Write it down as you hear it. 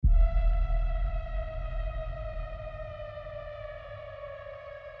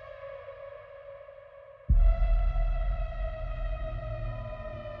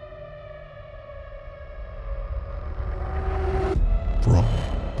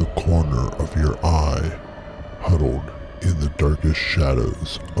the corner of your eye, huddled in the darkest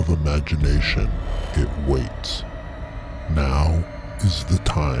shadows of imagination, it waits. Now is the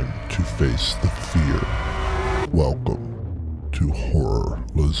time to face the fear. Welcome to Horror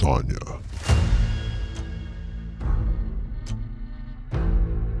Lasagna.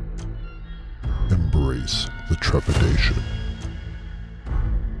 Embrace the trepidation.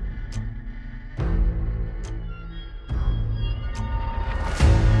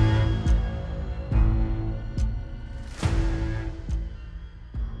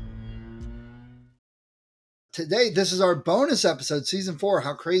 Today, this is our bonus episode, season 4.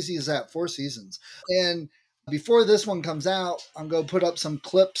 How crazy is that? 4 seasons. And before this one comes out, I'm going to put up some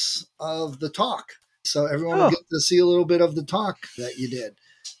clips of the talk. So everyone will get to see a little bit of the talk that you did.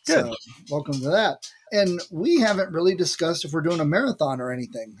 Good. So welcome to that. And we haven't really discussed if we're doing a marathon or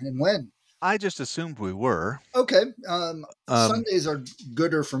anything and when. I just assumed we were. Okay. Sundays are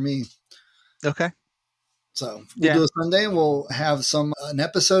gooder for me. Okay. So we'll do a Sunday and we'll have an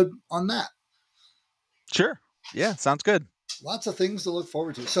episode on that. Sure. Yeah, sounds good. Lots of things to look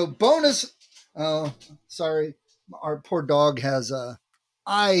forward to. So bonus, sorry, our poor dog has a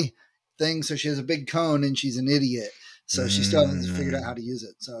eye thing, so she has a big cone and she's an idiot. So she still hasn't figured out how to use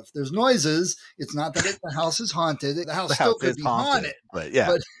it. So if there's noises, it's not that the house is haunted. The house still could be haunted. But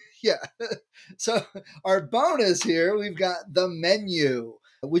yeah. So our bonus here, we've got The Menu,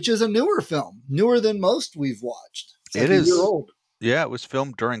 which is a newer film, newer than most we've watched. It's like a year old. Yeah, it was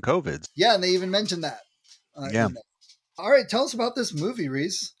filmed during COVID. Yeah, and they even mentioned that. All right, tell us about this movie,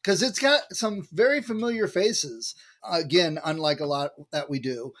 Reese, because it's got some very familiar faces. Again, unlike a lot that we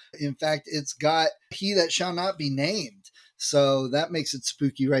do. In fact, it's got He That Shall Not Be Named. So that makes it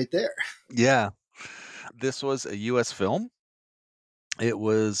spooky right there. Yeah. This was a U.S. film. It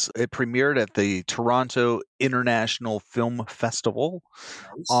premiered at the Toronto International Film Festival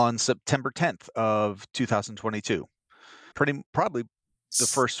on September 10th of 2022. Probably the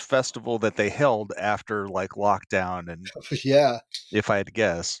first festival that they held after like lockdown and if I had to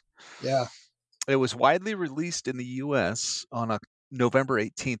guess. Yeah. It was widely released in the US on November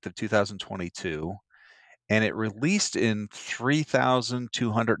 18th of 2022 and it released in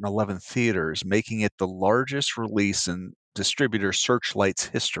 3,211 theaters, making it the largest release in distributor Searchlight's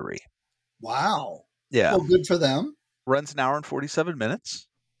history. Wow. Yeah. Well, good for them. Runs an hour and 47 minutes.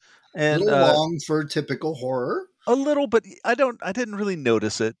 And a little long for typical horror. A little, but I didn't really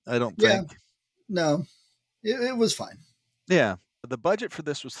notice it. I don't think. No, it was fine. Yeah. The budget for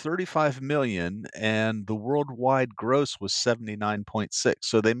this was $35 million and the worldwide gross was 79.6.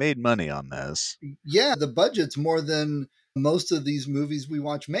 So they made money on this. Yeah. The budget's more than most of these movies we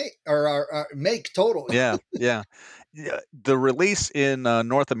watch make total. Yeah. The release in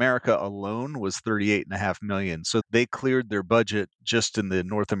North America alone was $38.5 million. So they cleared their budget just in the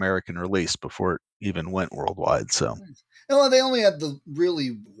North American release before it even went worldwide. So, well, they only had the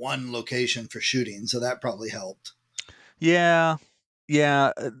really one location for shooting, so that probably helped. Yeah.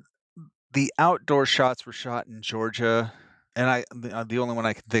 The outdoor shots were shot in Georgia, and the only one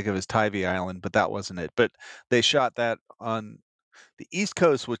I can think of is Tybee Island, but that wasn't it. But they shot that on the East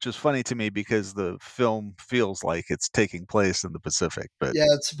Coast, which is funny to me because the film feels like it's taking place in the Pacific. But yeah,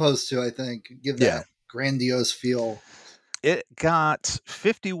 it's supposed to, I think, give that grandiose feel. It got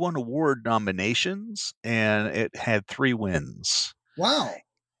 51 award nominations and it had 3 wins. Wow.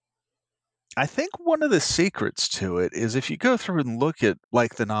 I think one of the secrets to it is if you go through and look at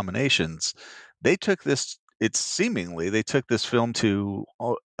like the nominations, they took this film to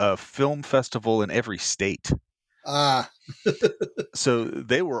a film festival in every state. So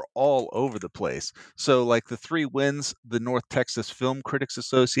they were all over the place. So like the 3 wins, the North Texas Film Critics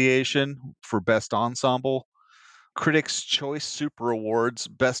Association for Best Ensemble, Critics' Choice Super Awards,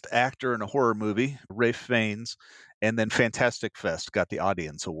 Best Actor in a Horror Movie, Ralph Fiennes, and then Fantastic Fest got the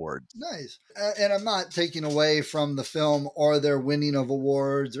Audience Award. Nice. And I'm not taking away from the film or their winning of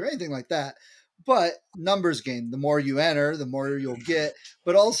awards or anything like that, but numbers game. The more you enter, the more you'll get.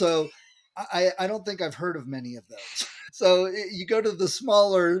 But also, I don't think I've heard of many of those. So you go to the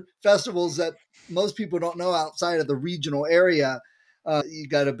smaller festivals that most people don't know outside of the regional area, you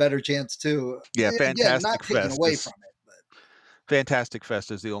got a better chance too. Yeah, Fantastic not taking Fest away from it. But Fantastic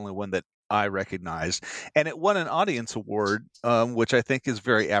Fest is the only one that I recognize. And it won an Audience Award, which I think is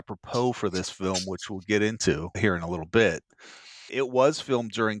very apropos for this film, which we'll get into here in a little bit. It was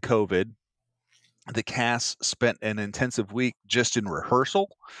filmed during COVID. The cast spent an intensive week just in rehearsal,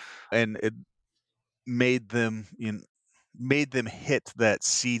 and it made them hit that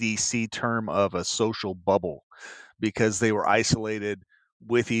CDC term of a social bubble because they were isolated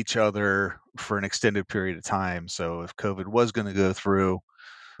with each other for an extended period of time. So if COVID was going to go through,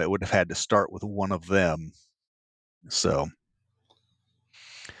 It would have had to start with one of them. So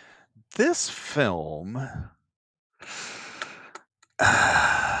this film.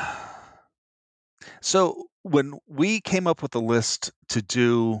 So when we came up with the list to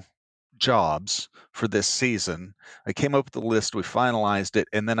do jobs for this season, I came up with the list, we finalized it,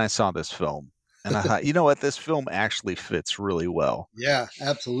 and then I saw this film. And I thought, you know what? This film actually fits really well. Yeah,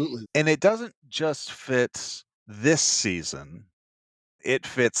 absolutely. And it doesn't just fit this season, it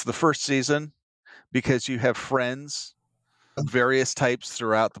fits the first season because you have friends of various types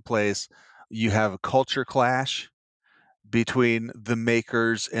throughout the place. You have a culture clash between the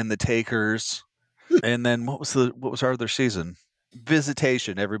makers and the takers. And then what was our other season?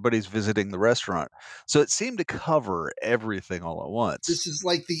 Visitation. Everybody's visiting the restaurant. So it seemed to cover everything all at once. This is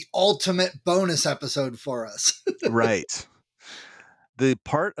like the ultimate bonus episode for us. Right. The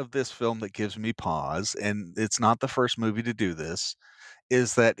part of this film that gives me pause, and it's not the first movie to do this,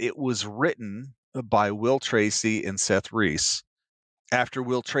 is that it was written by Will Tracy and Seth Reese after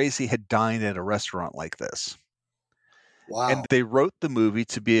Will Tracy had dined at a restaurant like this. Wow. And they wrote the movie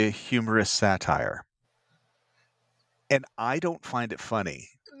to be a humorous satire. And I don't find it funny.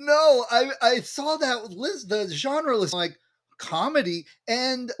 No, I saw that list, the genre list, like comedy,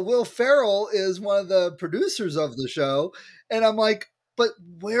 and Will Ferrell is one of the producers of the show, and I'm like, but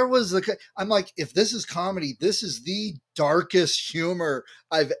where was I'm like, if this is comedy, this is the darkest humor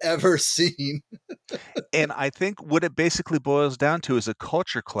I've ever seen. And I think what it basically boils down to is a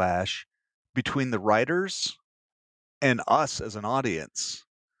culture clash between the writers and us as an audience.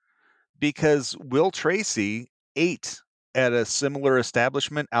 Because Will Tracy ate at a similar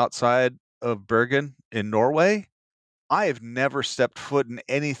establishment outside of Bergen in Norway. I have never stepped foot in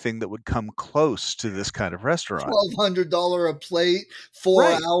anything that would come close to this kind of restaurant. $1,200 a plate,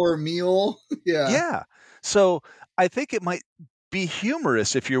 4-hour meal. Yeah. Yeah. So I think it might be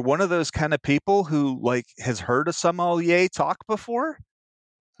humorous if you're one of those kind of people who like has heard a sommelier talk before.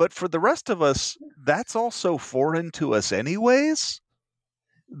 But for the rest of us, that's also foreign to us anyways.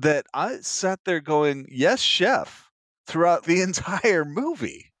 That I sat there going, "Yes, chef," throughout the entire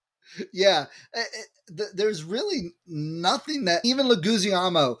movie. Yeah. There's really nothing that even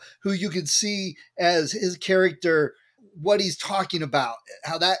Leguizamo, who you could see as his character, what he's talking about,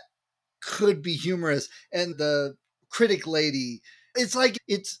 how that could be humorous, and the critic lady, it's like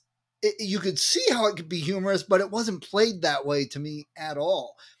you could see how it could be humorous, but it wasn't played that way to me at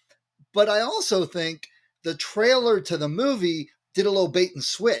all. But I also think the trailer to the movie did a little bait and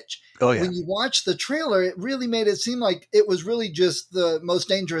switch. Oh, yeah. When you watch the trailer, it really made it seem like it was really just the Most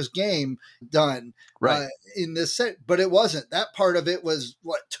Dangerous Game done Right. in this set, but it wasn't. That part of it was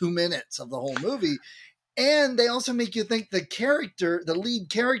 2 minutes of the whole movie. And they also make you think the lead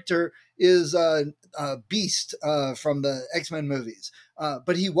character is Beast from the X-Men movies.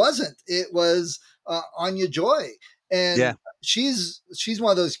 But he wasn't. It was Anya Joy. And Yeah. she's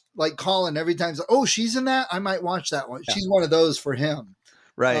one of those, like Colin, every time, like, oh, she's in that, I might watch that one. Yeah. She's one of those for him.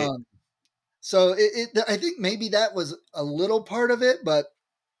 Right. So I think maybe that was a little part of it, but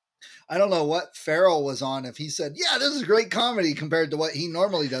I don't know what Ferrell was on if he said, yeah, this is great comedy compared to what he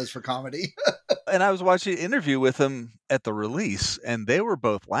normally does for comedy. And I was watching an interview with him at the release, and they were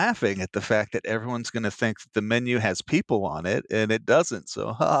both laughing at the fact that everyone's going to think that the menu has people on it, and it doesn't.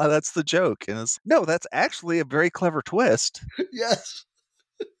 So, that's the joke. And no, that's actually a very clever twist. Yes.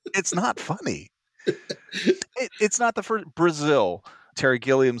 It's not funny. It's not the first. Brazil, Terry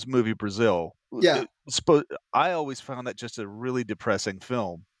Gilliam's movie Brazil. Yeah. I always found that just a really depressing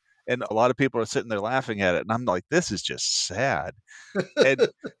film. And a lot of people are sitting there laughing at it. And I'm like, this is just sad. And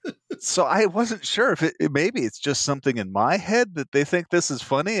so I wasn't sure if maybe it's just something in my head that they think this is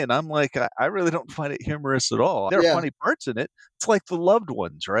funny. And I'm like, I really don't find it humorous at all. There are funny parts in it. It's like The Loved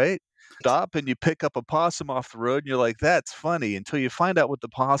Ones, right? Stop and you pick up a possum off the road and you're like, that's funny until you find out what the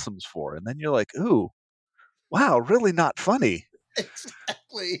possum's for. And then you're like, ooh, wow, really not funny.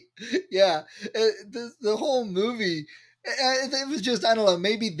 Exactly. Yeah. The whole movie, it was just, I don't know,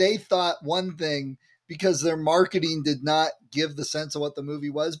 maybe they thought one thing because their marketing did not give the sense of what the movie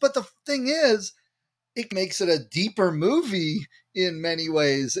was. But the thing is, it makes it a deeper movie in many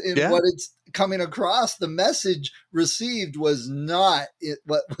ways. What it's coming across, the message received was not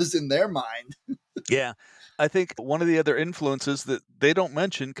what was in their mind. Yeah. I think one of the other influences that they don't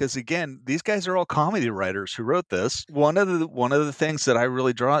mention, because again, these guys are all comedy writers who wrote this. One of the things that I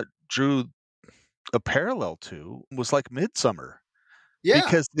really drew a parallel to was like Midsummer. Yeah.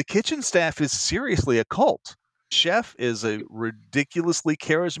 Because the kitchen staff is seriously a cult. Chef is a ridiculously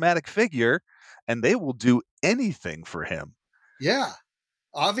charismatic figure, and they will do anything for him. Yeah.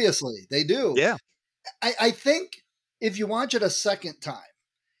 Obviously, they do. Yeah. I think if you watch it a second time,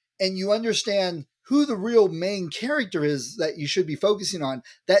 and you understand who the real main character is that you should be focusing on,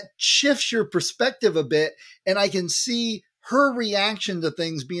 that shifts your perspective a bit. And I can see her reaction to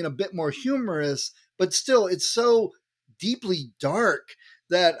things being a bit more humorous, but still it's so deeply dark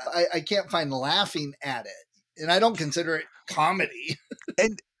that I can't find laughing at it. And I don't consider it comedy.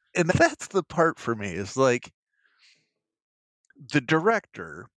 And that's the part for me, is like, the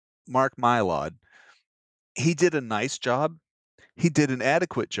director, Mark Mylod, he did a nice job. He did an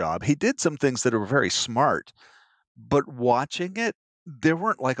adequate job. He did some things that were very smart, but watching it, there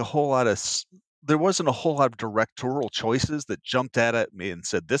weren't like a whole lot of there wasn't a whole lot of directorial choices that jumped out at me and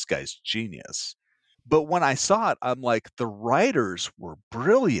said, "This guy's genius." But when I saw it, I'm like, the writers were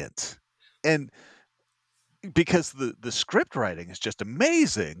brilliant. And because the script writing is just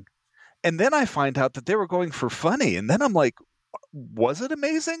amazing. And then I find out that they were going for funny, and then I'm like, was it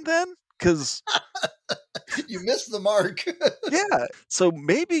amazing then? Because You missed the mark. yeah, so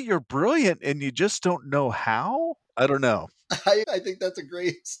maybe you're brilliant and you just don't know how? I don't know. I think that's a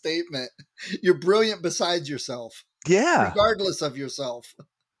great statement. You're brilliant besides yourself, Yeah. regardless of yourself.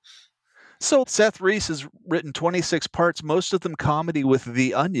 So Seth Reese has written 26 parts, most of them comedy with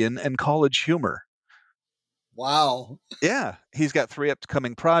The Onion and College Humor. Wow. Yeah, he's got 3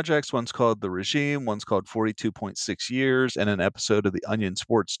 upcoming projects. One's called The Regime, one's called 42.6 Years, and an episode of The Onion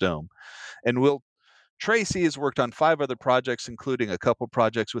Sports Dome. And Will Tracy has worked on 5 other projects, including a couple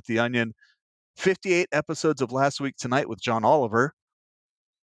projects with The Onion, 58 episodes of Last Week Tonight with John Oliver,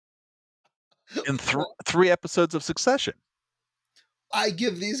 and 3 episodes of Succession. I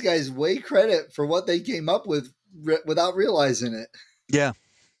give these guys way credit for what they came up with without realizing it. Yeah,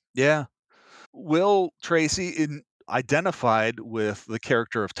 yeah. Will Tracy identified with the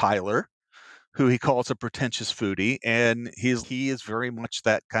character of Tyler, who he calls a pretentious foodie, and he is very much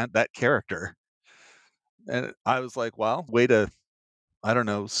that character. And I was like, well, way to, I don't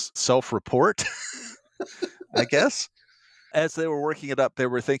know, self-report, I guess. As they were working it up, they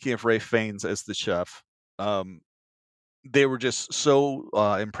were thinking of Ralph Fiennes as the chef. They were just so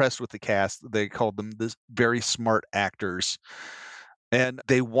impressed with the cast. They called them this very smart actors. And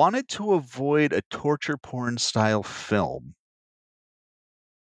they wanted to avoid a torture porn style film.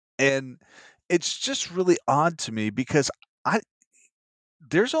 And it's just really odd to me because I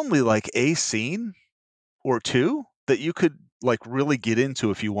there's only like a scene or 2 that you could like really get into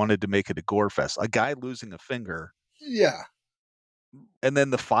if you wanted to make it a gore fest. A guy losing a finger Yeah. and then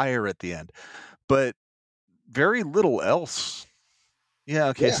the fire at the end. But very little else. Yeah,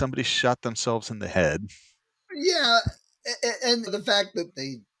 okay, Yeah. somebody shot themselves in the head. Yeah. And the fact that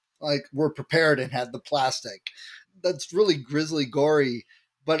they like were prepared and had the plastic, that's really grisly, gory.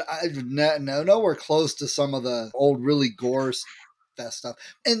 But I've nowhere close to some of the old really gore fest stuff.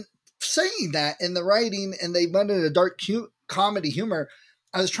 And saying that in the writing, and they went into dark comedy humor,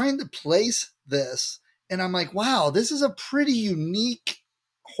 I was trying to place this, and I'm like, wow, this is a pretty unique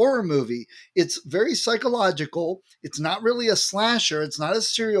horror movie. It's very psychological. It's not really a slasher. It's not a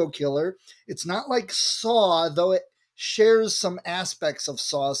serial killer. It's not like Saw, though it shares some aspects of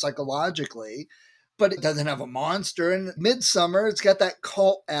Saw psychologically, but it doesn't have a monster. And Midsummer, it's got that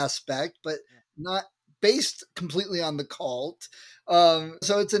cult aspect, but not based completely on the cult.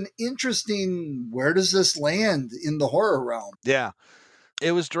 So it's an interesting, where does this land in the horror realm? Yeah.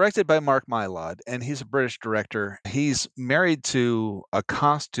 It was directed by Mark Mylod, and he's a British director. He's married to a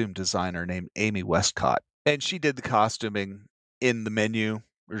costume designer named Amy Westcott, and she did the costuming in The Menu,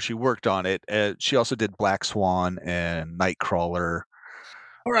 or she worked on it. She also did Black Swan and Nightcrawler.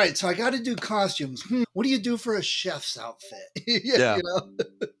 All right, so I got to do costumes. What do you do for a chef's outfit? Yeah. You know?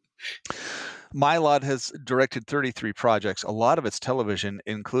 Mylod has directed 33 projects, a lot of it's television,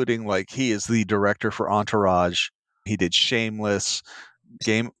 including like he is the director for Entourage. He did Shameless,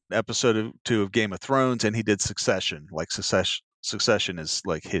 episode 2 of Game of Thrones, and he did Succession. Like Succession is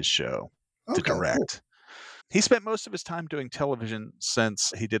like his show to direct. Cool. He spent most of his time doing television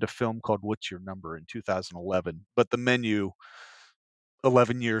since he did a film called What's Your Number in 2011. But The Menu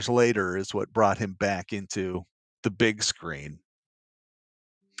 11 years later is what brought him back into the big screen.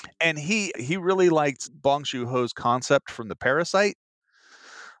 And he really liked Bong Joon-ho's concept from The Parasite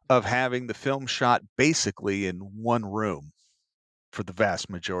of having the film shot basically in one room for the vast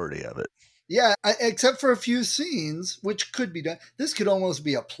majority of it. Yeah, except for a few scenes, which could be done. This could almost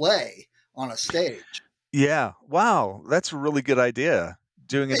be a play on a stage. Yeah. Wow. That's a really good idea.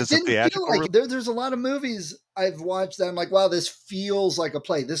 Doing it as a theatrical. Like, there's a lot of movies I've watched that I'm like, wow, this feels like a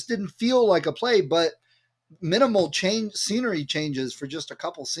play. This didn't feel like a play, but minimal scenery changes for just a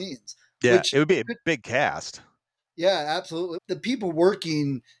couple scenes. Yeah, it would be a big cast. Yeah, absolutely. The people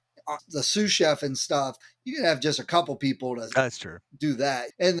working The sous chef and stuff, you can have just a couple people to That's true. do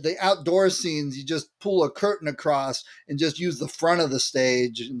that. And the outdoor scenes, you just pull a curtain across and just use the front of the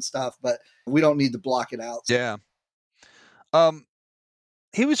stage and stuff, but we don't need to block it out. Yeah.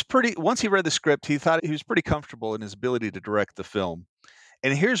 He was pretty once he read the script, he thought he was pretty comfortable in his ability to direct the film.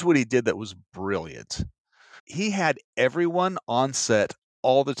 And here's what he did that was brilliant. He had everyone on set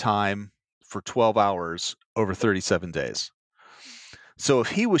all the time for 12 hours over 37 days. So if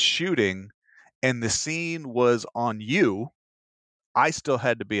he was shooting and the scene was on you, I still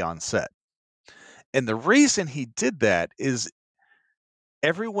had to be on set. And the reason he did that is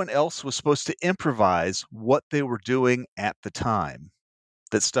everyone else was supposed to improvise what they were doing at the time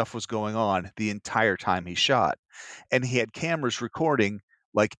that stuff was going on the entire time he shot. And he had cameras recording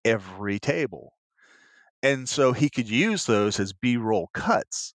like every table. And so he could use those as B-roll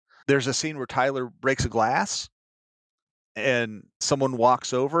cuts. There's a scene where Tyler breaks a glass and someone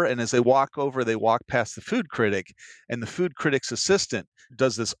walks over, and as they walk over, they walk past the food critic, and the food critic's assistant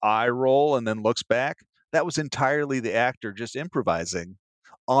does this eye roll and then looks back. That was entirely the actor just improvising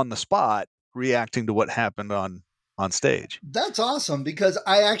on the spot, reacting to what happened on stage. That's awesome, because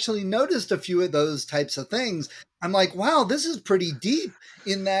I actually noticed a few of those types of things. I'm like, wow, this is pretty deep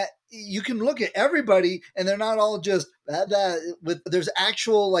in that you can look at everybody and they're not all just there's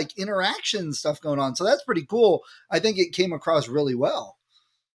actual like interaction stuff going on. So that's pretty cool. I think it came across really well.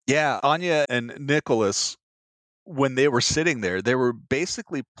 Yeah, Anya and Nicholas, when they were sitting there, they were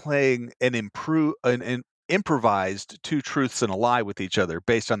basically playing an improvised two truths and a lie with each other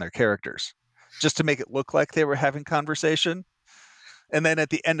based on their characters, just to make it look like they were having conversation. And then at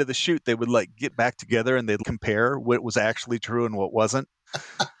the end of the shoot, they would like get back together and they'd compare what was actually true and what wasn't.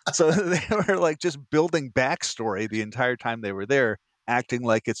 So they were like just building backstory the entire time they were there, acting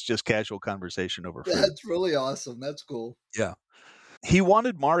like it's just casual conversation over food. That's really awesome. That's cool. Yeah. He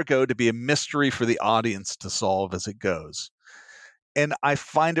wanted Margot to be a mystery for the audience to solve as it goes. And I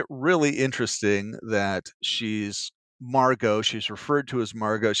find it really interesting that she's Margot. She's referred to as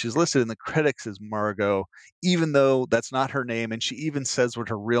Margot. She's listed in the critics as Margot, even though that's not her name. And she even says what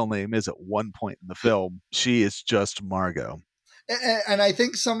her real name is at one point in the film. She is just Margot. And I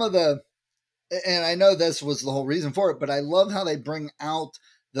think and I know this was the whole reason for it, but I love how they bring out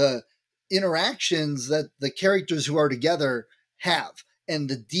the interactions that the characters who are together have and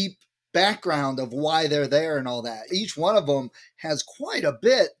the deep background of why they're there and all that. Each one of them has quite a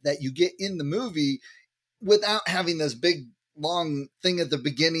bit that you get in the movie without having this big long thing at the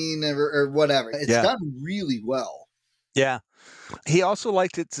beginning or whatever. It's done really well. Yeah. He also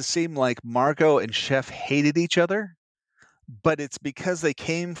liked it to seem like Margot and Chef hated each other, but it's because they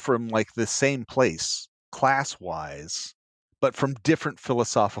came from like the same place class wise, but from different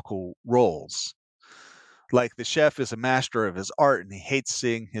philosophical roles. Like the chef is a master of his art and he hates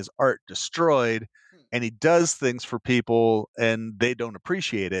seeing his art destroyed, and he does things for people and they don't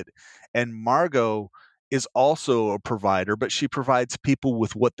appreciate it. And Margot is also a provider, but she provides people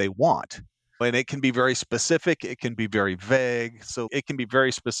with what they want. And it can be very specific, it can be very vague. So it can be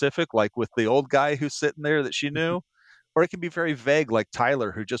very specific, like with the old guy who's sitting there that she knew, or it can be very vague, like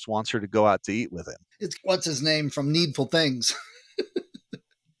Tyler, who just wants her to go out to eat with him. It's what's his name from Needful Things.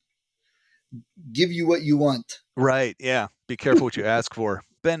 Give you what you want. Right. Yeah. Be careful what you ask for.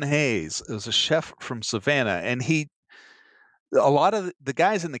 Ben Hayes is a chef from Savannah, and a lot of the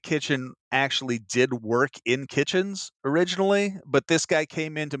guys in the kitchen actually did work in kitchens originally, but this guy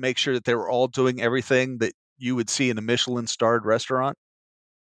came in to make sure that they were all doing everything that you would see in a Michelin starred restaurant.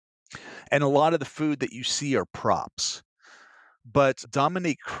 And a lot of the food that you see are props. But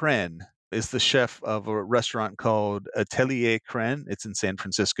Dominique Crenn is the chef of a restaurant called Atelier Crenn. It's in San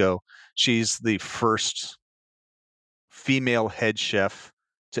Francisco. She's the first female head chef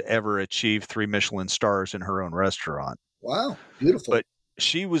to ever achieve 3 Michelin stars in her own restaurant. Wow, beautiful. But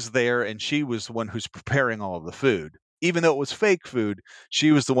she was there and she was the one who's preparing all of the food. Even though it was fake food,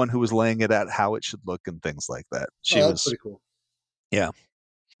 she was the one who was laying it out how it should look and things like that. That's pretty cool. Yeah.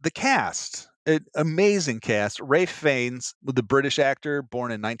 The cast, an amazing cast. Ralph Fiennes, the British actor,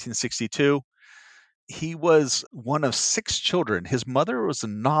 born in 1962. He was one of 6 children. His mother was a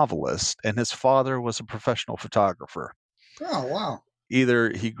novelist and his father was a professional photographer. Oh, wow.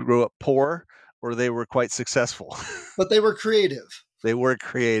 Either he grew up poor or they were quite successful. But they were creative. They were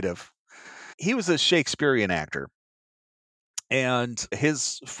creative. He was a Shakespearean actor. And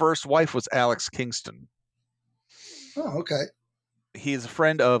his first wife was Alex Kingston. Oh, okay. He's a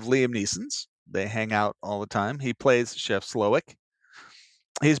friend of Liam Neeson's. They hang out all the time. He plays Chef Slowick.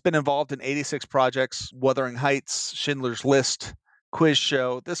 He's been involved in 86 projects, Wuthering Heights, Schindler's List, Quiz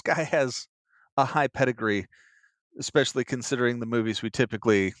Show. This guy has a high pedigree, especially considering the movies we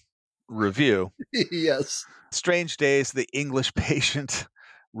typically review. Yes. Strange Days, The English Patient,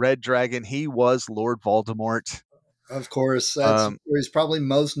 Red Dragon. He was Lord Voldemort. Of course, that's what he's probably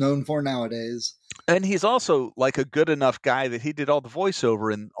most known for nowadays. And he's also like a good enough guy that he did all the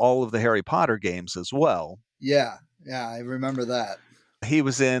voiceover in all of the Harry Potter games as well. Yeah, I remember that. He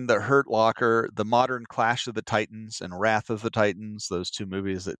was in The Hurt Locker, The Modern Clash of the Titans, and Wrath of the Titans, those two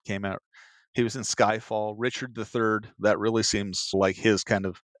movies that came out. He was in Skyfall, Richard III. That really seems like his kind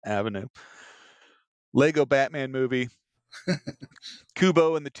of avenue. Lego Batman movie.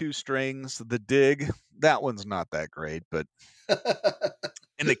 Kubo and the Two Strings, The Dig. That one's not that great, but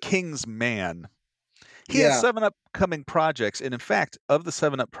and The King's Man. He has 7 upcoming projects, and in fact, of the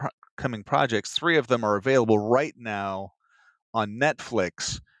 7 upcoming projects, 3 of them are available right now on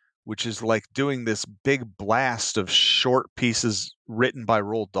Netflix, which is like doing this big blast of short pieces written by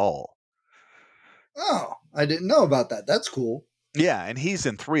Roald Dahl. Oh, I didn't know about that. That's cool. Yeah, and he's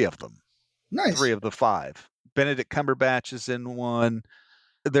in 3 of them. Nice. 3 of the 5. Benedict Cumberbatch is in one.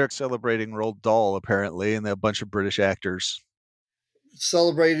 They're celebrating Roald Dahl, apparently, and a bunch of British actors.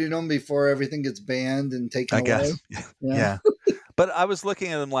 Celebrating them before everything gets banned and taken away. I guess. Yeah. But I was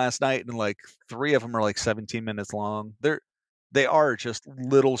looking at them last night, and like 3 of them are like 17 minutes long. They are just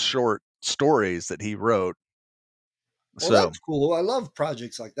little short stories that he wrote. Well, that's cool. I love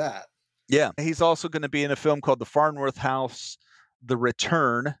projects like that. Yeah. He's also going to be in a film called The Farnworth House, The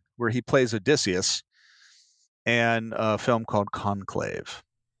Return, where he plays Odysseus, and a film called Conclave.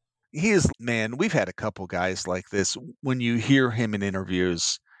 We've had a couple guys like this. When you hear him in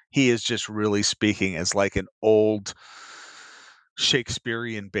interviews, he is just really speaking as like an old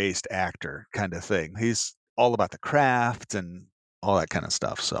Shakespearean-based actor kind of thing. He's all about the craft and all that kind of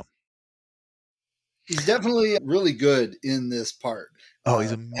stuff. So he's definitely really good in this part. Oh,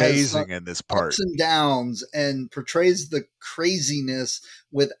 he's amazing in this part. Ups and downs, and portrays the craziness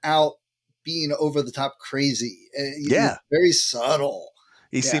without being over the top crazy. Yeah. He's very subtle.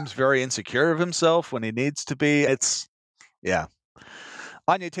 He seems very insecure of himself when he needs to be.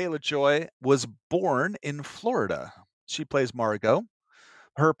 Anya Taylor-Joy was born in Florida. She plays Margot.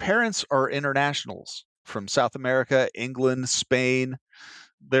 Her parents are internationals from South America, England, Spain.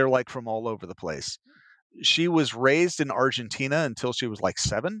 They're like from all over the place. She was raised in Argentina until she was like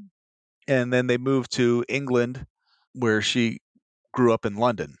 7. And then they moved to England, where she grew up in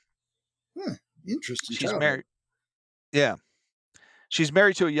London. Interesting. She's married. Yeah. She's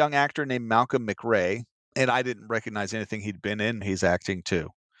married to a young actor named Malcolm McRae, and I didn't recognize anything he'd been in. He's acting too.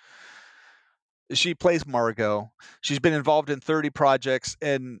 She plays Margot. She's been involved in 30 projects,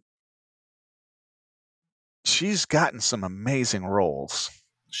 and she's gotten some amazing roles.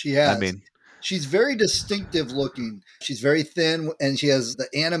 She has. I mean, she's very distinctive looking. She's very thin, and she has the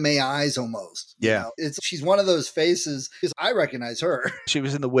anime eyes almost. Yeah. She's one of those faces. I recognize her. She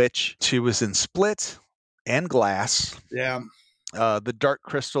was in The Witch. She was in Split and Glass. Yeah. The Dark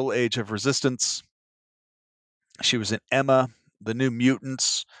Crystal, Age of Resistance. She was in Emma, The New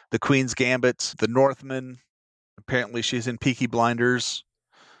Mutants, The Queen's Gambit, The Northman. Apparently she's in Peaky Blinders.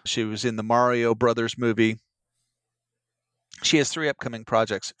 She was in the Mario Brothers movie. She has 3 upcoming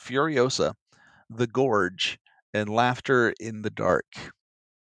projects: Furiosa, The Gorge, and Laughter in the Dark.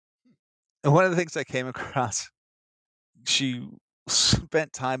 And one of the things I came across, she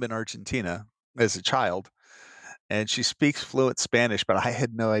spent time in Argentina as a child, and she speaks fluent Spanish, but I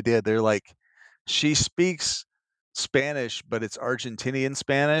had no idea. They're like, she speaks Spanish, but it's Argentinian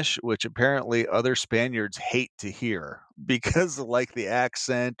Spanish, which apparently other Spaniards hate to hear because of like the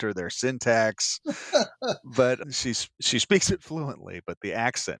accent or their syntax. But she speaks it fluently, but the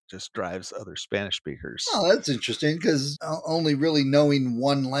accent just drives other Spanish speakers. Oh, that's interesting, because only really knowing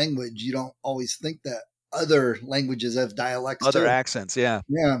one language, you don't always think that other languages have dialects. Other accents, yeah.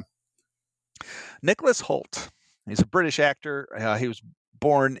 Yeah. Nicholas Hoult. He's a British actor. He was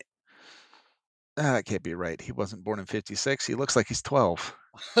born... that can't be right. He wasn't born in 56. He looks like he's 12.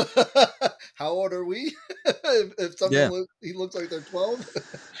 How old are we? If someone he looks like they're 12.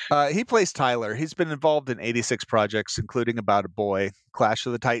 He plays Tyler. He's been involved in 86 projects, including About a Boy, Clash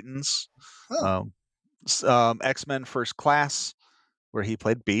of the Titans, X-Men First Class, where he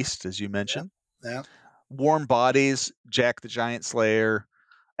played Beast, as you mentioned. Yeah. Warm Bodies, Jack the Giant Slayer,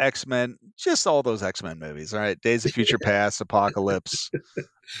 X-Men, just all those X-Men movies. All right. Days of Future Past, Apocalypse,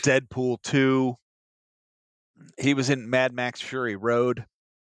 Deadpool 2. He was in Mad Max Fury Road,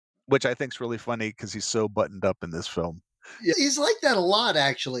 which I think is really funny because he's so buttoned up in this film. Yeah, he's like that a lot,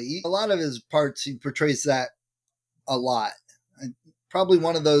 actually. A lot of his parts, he portrays that a lot. And probably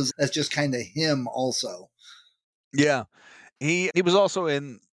one of those that's just kind of him also. Yeah. He was also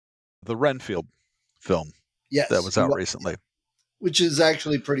in the Renfield film. Yes. That was out recently. which is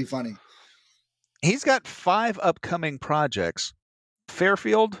actually pretty funny. He's got 5 upcoming projects: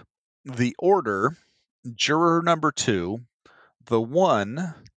 Fairfield, The Order, Juror Number 2, The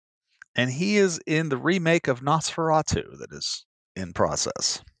One, and he is in the remake of Nosferatu that is in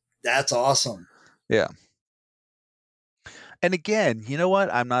process. That's awesome. Yeah. And again, you know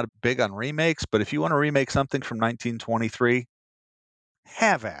what? I'm not big on remakes, but if you want to remake something from 1923,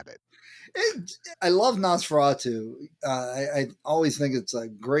 have at it. I love Nosferatu. I always think it's a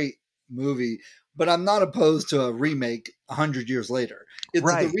great movie, but I'm not opposed to a remake 100 years later. It's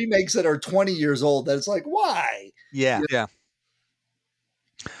Right. the remakes that are 20 years old that it's like, why? Yeah.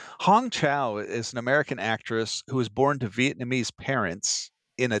 Hong Chow is an American actress who was born to Vietnamese parents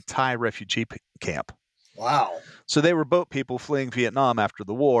in a Thai refugee camp. Wow. So they were boat people fleeing Vietnam after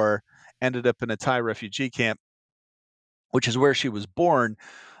the war, ended up in a Thai refugee camp, which is where she was born.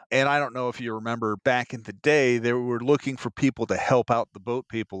 And I don't know if you remember back in the day, they were looking for people to help out the boat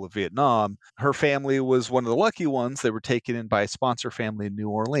people of Vietnam. Her family was one of the lucky ones. They were taken in by a sponsor family in New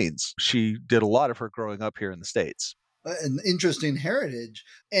Orleans. She did a lot of her growing up here in the States. An interesting heritage.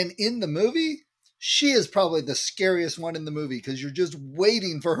 And in the movie, she is probably the scariest one in the movie because you're just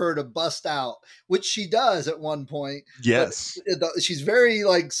waiting for her to bust out, which she does at one point. Yes. But she's very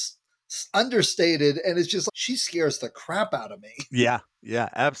like understated, and it's just she scares the crap out of me. Yeah,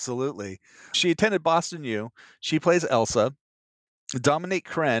 absolutely. She attended Boston U. She plays Elsa. Dominique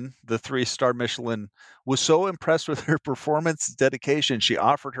Crenn, the 3-star Michelin, was so impressed with her performance dedication, she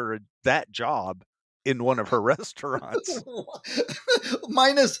offered her that job in one of her restaurants.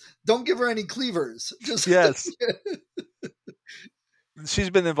 Minus, don't give her any cleavers. Just yes. She's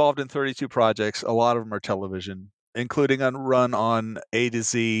been involved in 32 projects. A lot of them are television, including a run on A to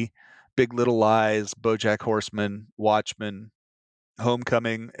Z, Big Little Lies, BoJack Horseman, Watchmen,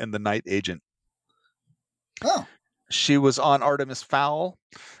 Homecoming, and The Night Agent. Oh. She was on Artemis Fowl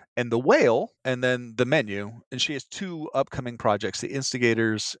and The Whale, and then The Menu. And she has 2 upcoming projects, The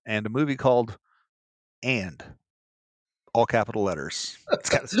Instigators and a movie called And. All capital letters. It's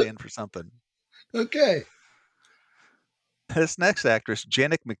got to stand for something. Okay. This next actress,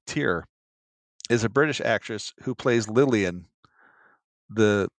 Janet McTeer, is a British actress who plays Lillian,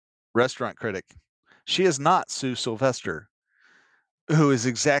 the restaurant critic. She is not Sue Sylvester, who is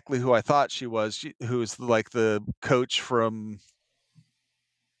exactly who I thought she was, who is like the coach from...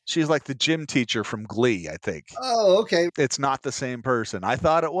 She's like the gym teacher from Glee, I think. Oh, okay. It's not the same person. I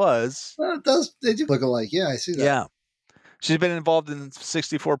thought it was. Well, they do look alike. Yeah, I see that. Yeah. She's been involved in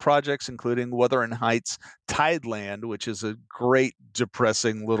 64 projects, including Wuthering Heights, Tideland, which is a great,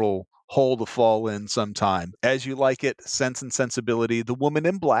 depressing little hole to fall in sometime. As You Like It, Sense and Sensibility, The Woman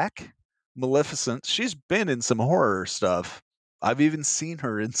in Black, Maleficent. She's been in some horror stuff. I've even seen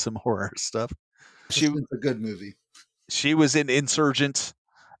her in some horror stuff. It's a good movie. She was in Insurgent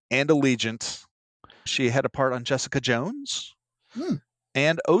and Allegiant. She had a part on Jessica Jones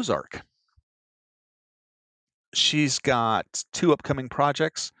and Ozark. She's got 2 upcoming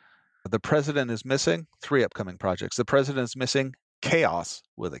projects. The President is Missing, 3 upcoming projects. The President is Missing, Chaos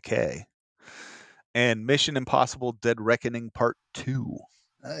with a K, and Mission Impossible Dead Reckoning Part 2.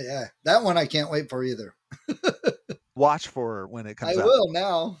 Yeah, that one I can't wait for either. Watch for her when it comes out. I will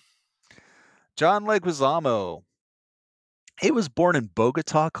now. John Leguizamo. He was born in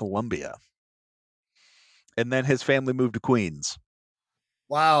Bogota, Colombia, and then his family moved to Queens.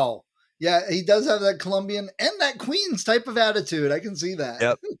 Wow. Yeah, he does have that Colombian and that Queens type of attitude. I can see that.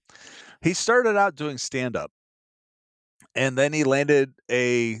 Yep. He started out doing stand-up, and then he landed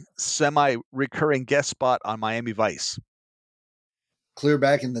a semi-recurring guest spot on Miami Vice. Clear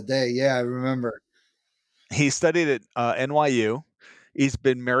back in the day. Yeah, I remember. He studied at NYU. He's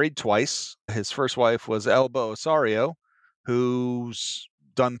been married twice. His first wife was Elba Osario, who's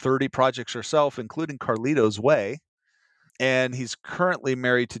done 30 projects herself, including Carlito's Way. And he's currently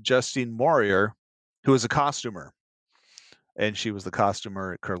married to Justine Morier, who is a costumer. And she was the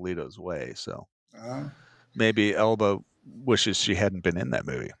costumer at Carlito's Way. So maybe Elba wishes she hadn't been in that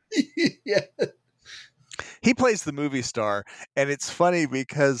movie. Yeah. He plays the movie star. And it's funny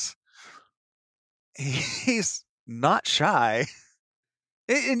because he's not shy.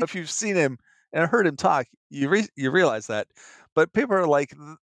 And if you've seen him and heard him talk, you realize that. But people are like,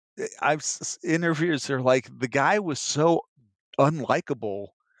 I've interviews. They're like, the guy was so unlikable.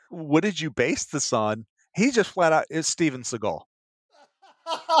 What did you base this on? He just flat out is Steven Seagal.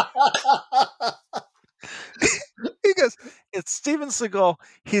 He goes, it's Steven Seagal.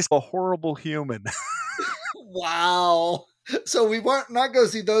 He's a horrible human. Wow. So we weren't not going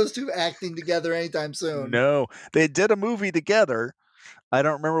to see those two acting together anytime soon. No, they did a movie together. I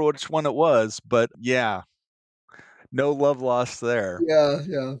don't remember which one it was, but yeah. No love lost there.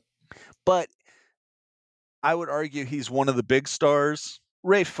 Yeah. But I would argue he's one of the big stars.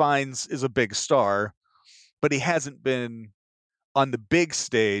 Ralph Fiennes is a big star, but he hasn't been on the big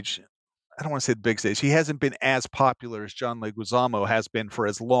stage. I don't want to say the big stage. He hasn't been as popular as John Leguizamo has been for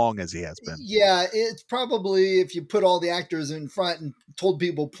as long as he has been. Yeah, it's probably if you put all the actors in front and told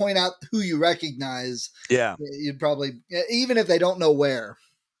people point out who you recognize. Yeah. You'd probably, even if they don't know where.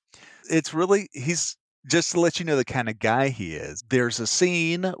 It's really, he's just to let you know the kind of guy he is. There's a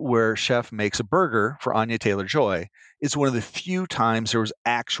scene where Chef makes a burger for Anya Taylor-Joy. It's one of the few times there was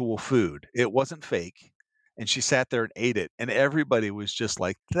actual food. It wasn't fake. And she sat there and ate it. And everybody was just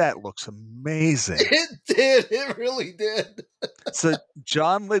like, that looks amazing. It did. It really did. So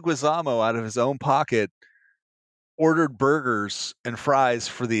John Leguizamo, out of his own pocket, ordered burgers and fries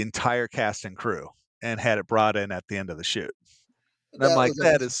for the entire cast and crew and had it brought in at the end of the shoot. And I'm like,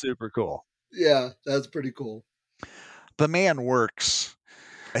 that is super cool. Yeah, that's pretty cool. The man works.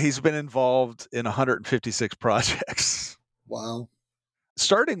 He's been involved in 156 projects. Wow.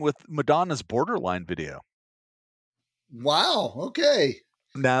 Starting with Madonna's Borderline video. Wow. Okay.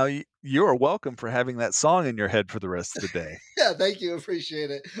 Now, you are welcome for having that song in your head for the rest of the day. Yeah, thank you. Appreciate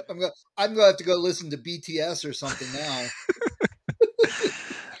it. I'm going to have to go listen to BTS or something now.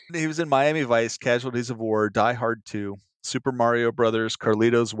 He was in Miami Vice, Casualties of War, Die Hard 2, Super Mario Brothers,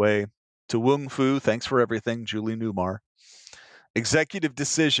 Carlito's Way, To Wung Fu, Thanks for Everything, Julie Newmar. Executive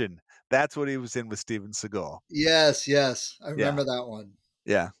Decision. That's what he was in with Steven Seagal. Yes. I remember that one.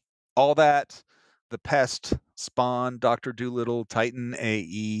 Yeah. All that, The Pest, Spawn, Dr. Dolittle, Titan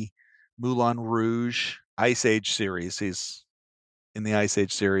AE, Moulin Rouge, Ice Age series. He's in the Ice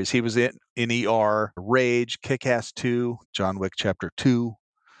Age series. He was in ER, Rage, Kick-Ass 2, John Wick Chapter 2,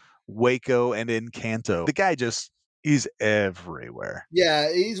 Waco, and Encanto. The guy he's everywhere.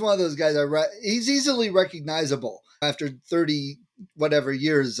 Yeah, he's one of those guys. He's easily recognizable after 30 whatever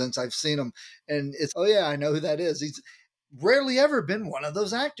years since I've seen him. And it's, oh yeah, I know who that is. He's rarely ever been one of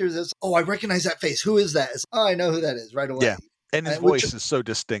those actors that's, oh, I recognize that face. Who is that? It's, oh, I know who that is right away. Yeah. And his voice is so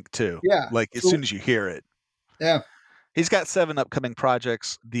distinct too. Yeah. Like as soon as you hear it. Yeah. He's got 7 upcoming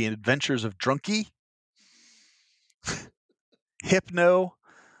projects: The Adventures of Drunky, Hypno,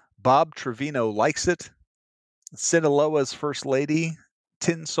 Bob Trevino Likes It, Sinaloa's First Lady,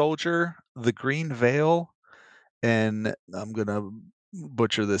 Tin Soldier, The Green Veil, and I'm going to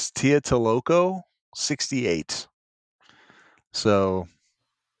butcher this, Tia Toloco 68. So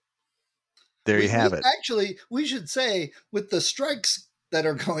there you have it. Actually, we should say with the strikes that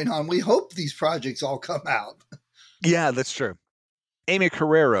are going on, we hope these projects all come out. Yeah, that's true. Amy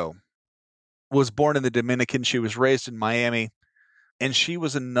Carrero was born in the Dominican. She was raised in Miami. And she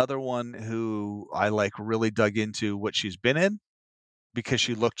was another one who I really dug into what she's been in because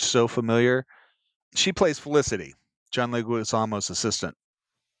she looked so familiar. She plays Felicity, John Leguizamo's assistant.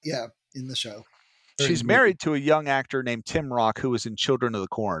 Yeah, in the show. She's married to a young actor named Tim Rock who was in Children of the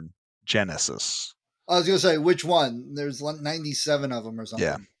Corn, Genesis. I was going to say, which one? There's 97 of them or something.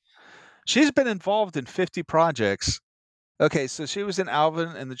 Yeah. She's been involved in 50 projects. Okay, so she was in Alvin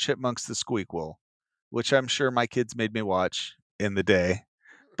and the Chipmunks, The Squeakquel, which I'm sure my kids made me watch in the day.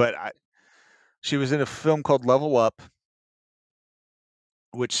 But she was in a film called Level Up,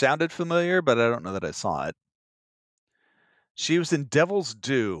 which sounded familiar, but I don't know that I saw it. She was in Devil's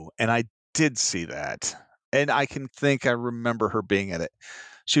Due, and I did see that. And I remember her being in it.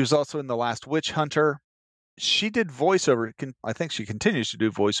 She was also in The Last Witch Hunter. She did voiceover. I think she continues to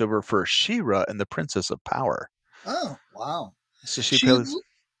do voiceover for She-Ra and the Princess of Power. Oh, wow. So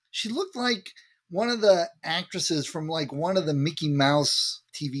she looked like one of the actresses from one of the Mickey Mouse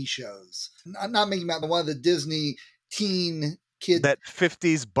TV shows. Not Mickey Mouse, but one of the Disney teen kids. That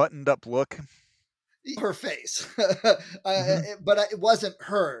 50s buttoned up look. Her face. But it wasn't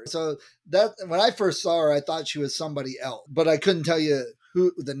her. So that when I first saw her, I thought she was somebody else, but I couldn't tell you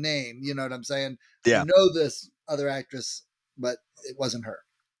who the name, you know what I'm saying? Yeah. I know this other actress, but it wasn't her.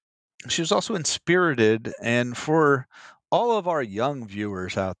 She was also in Spirited, and for all of our young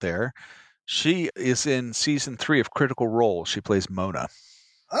viewers out there, she is in season 3 of Critical Role. She plays Mona.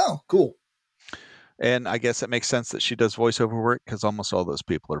 Oh, cool. And I guess it makes sense that she does voiceover work because almost all those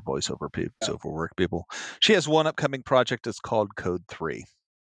people are voiceover work people. She has one upcoming project that's called Code 3.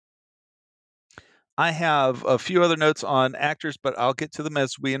 I have a few other notes on actors, but I'll get to them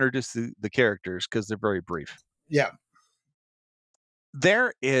as we introduce the characters because they're very brief. Yeah.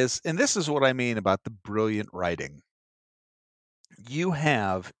 There is, and this is what I mean about the brilliant writing. You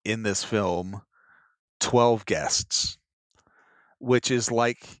have in this film 12 guests, which is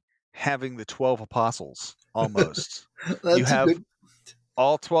like having the 12 apostles almost. You have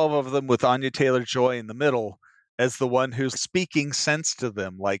all 12 of them with Anya Taylor-Joy in the middle, as the one who's speaking sense to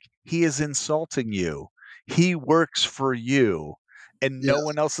them. Like, he is insulting you. He works for you. And no Yes.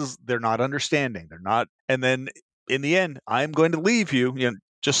 one else is, they're not understanding. They're not. And then in the end, I'm going to leave you. You know,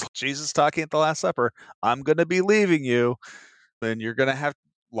 just like Jesus talking at the Last Supper, I'm going to be leaving you. And you're going to have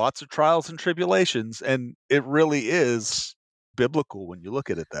lots of trials and tribulations. And it really is biblical when you look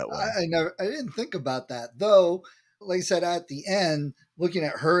at it that way. I didn't think about that though. Like I said, at the end, looking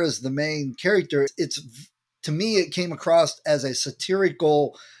at her as the main character, it's, to me, it came across as a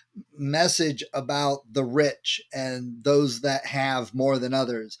satirical message about the rich and those that have more than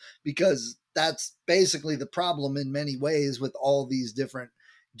others, because that's basically the problem in many ways with all these different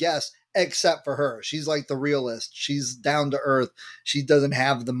guests, except for her. She's like the realist. She's down to earth. She doesn't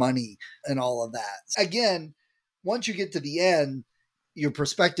have the money and all of that. Again, once you get to the end, your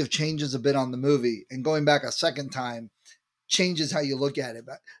perspective changes a bit on the movie, and going back a second time changes how you look at it.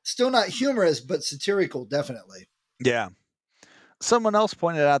 But still not humorous, but satirical, definitely. Yeah. Someone else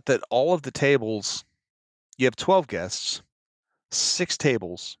pointed out that all of the tables, you have 12 guests, 6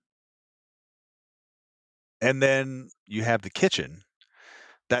 tables, and then you have the kitchen.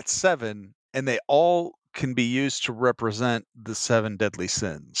 That's 7, and they all can be used to represent the 7 deadly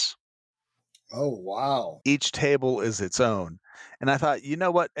sins. Oh, wow. Each table is its own. And I thought, you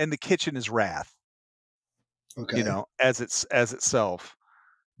know what? And the kitchen is wrath, Okay. as itself.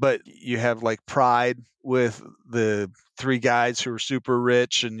 But you have like pride with the 3 guys who are super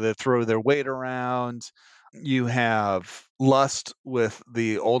rich and they throw their weight around. You have lust with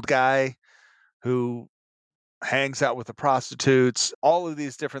the old guy who hangs out with the prostitutes, all of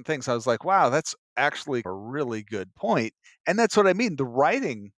these different things. I was like, wow, that's actually a really good point. And that's what I mean. The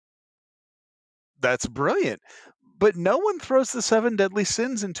writing, that's brilliant. But no one throws the 7 deadly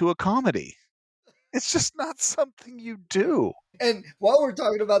sins into a comedy. It's just not something you do. And while we're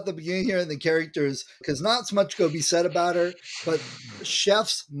talking about the beginning here and the characters, because not so much go be said about her, but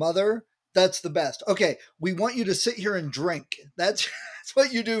Chef's mother, that's the best. Okay, we want you to sit here and drink. That's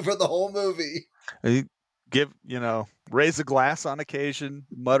what you do for the whole movie. You raise a glass on occasion,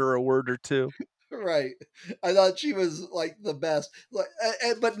 mutter a word or two. Right. I thought she was like the best. Like,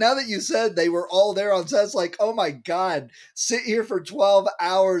 but now that you said they were all there on set, it's like, oh my God, sit here for 12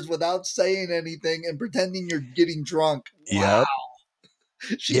 hours without saying anything and pretending you're getting drunk. Wow.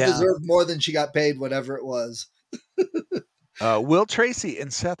 Yep. She deserved more than she got paid, whatever it was. Will Tracy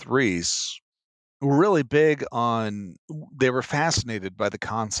and Seth Reese were really big on, they were fascinated by the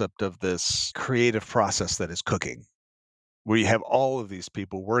concept of this creative process that is cooking, where you have all of these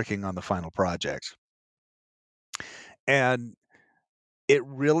people working on the final project. And it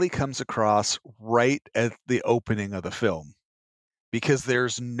really comes across right at the opening of the film, because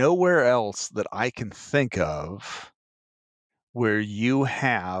there's nowhere else that I can think of where you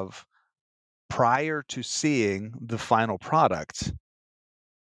have, prior to seeing the final product,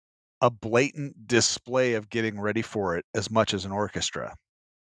 a blatant display of getting ready for it as much as an orchestra.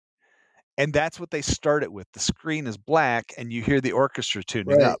 And that's what they start it with. The screen is black and you hear the orchestra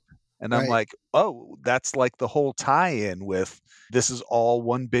tuning Right. up. And I'm like, oh, that's like the whole tie-in with, this is all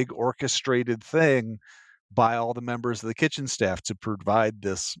one big orchestrated thing by all the members of the kitchen staff to provide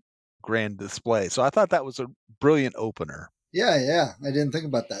this grand display. So I thought that was a brilliant opener. Yeah. I didn't think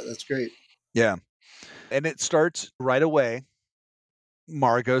about that. That's great. Yeah. And it starts right away.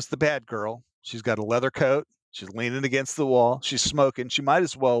 Margot's the bad girl. She's got a leather coat. She's leaning against the wall. She's smoking. She might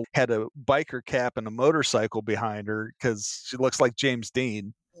as well had a biker cap and a motorcycle behind her because she looks like James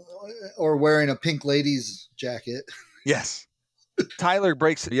Dean. Or wearing a pink lady's jacket. Yes. Tyler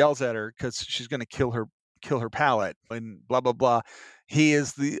yells at her because she's going to kill her palate and blah, blah, blah. He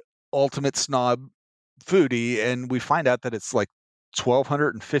is the ultimate snob foodie. And we find out that it's like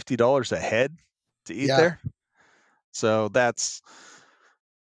 $1,250 a head to eat there. So that's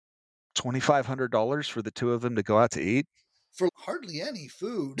 $2,500 for the 2 of them to go out to eat. For hardly any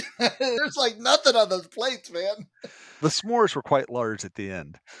food. There's like nothing on those plates, man. The s'mores were quite large at the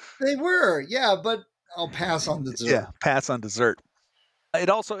end. They were, yeah, but I'll pass on dessert. Yeah, pass on dessert. It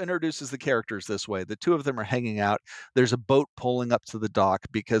also introduces the characters this way. The 2 of them are hanging out. There's a boat pulling up to the dock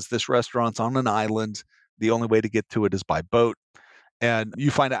because this restaurant's on an island. The only way to get to it is by boat. And you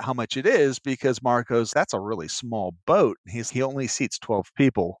find out how much it is because Mark goes, that's a really small boat. He only seats 12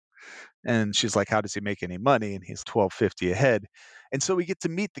 people. And she's like, how does he make any money? And he's $1,250 a head. And so we get to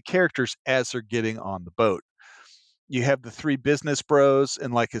meet the characters as they're getting on the boat. You have the 3 business bros,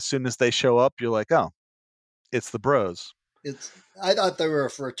 and like as soon as they show up, you're like, oh, it's the bros. I thought they were a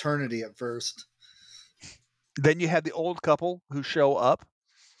fraternity at first. Then you have the old couple who show up,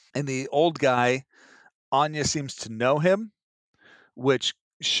 and the old guy, Anya seems to know him, which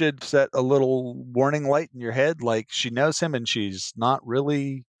should set a little warning light in your head, like she knows him and she's not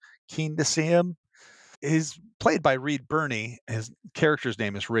really keen to see him. He's played by Reed Birney. His character's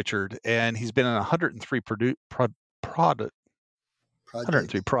name is Richard, and he's been in 103 Project.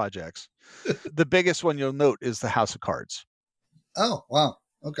 103 projects. The biggest one you'll note is The House of Cards. Oh, wow.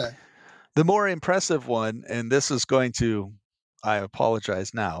 Okay. The more impressive one, and this is going to, I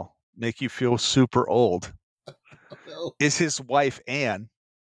apologize now, make you feel super old, No. is his wife, Anne,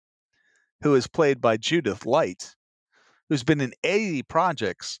 who is played by Judith Light, who's been in 80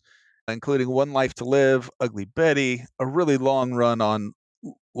 projects, including One Life to Live, Ugly Betty, a really long run on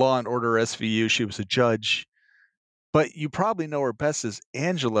Law and Order SVU. She was a judge. But you probably know her best as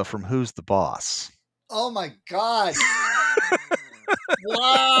Angela from Who's the Boss. Oh my God.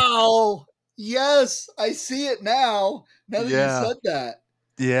 Wow. Yes, I see it now. Now that Yeah. you said that.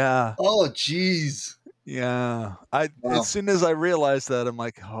 Yeah. Oh, geez. Yeah. Wow. As soon as I realized that, I'm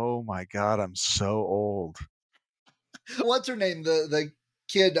like, oh my God, I'm so old. What's her name? The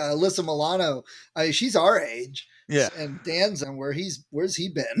kid, Alyssa Milano. She's our age. Yeah. And Dan's on where's he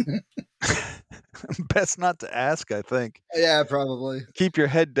been? Best not to ask, I think. Yeah, probably. Keep your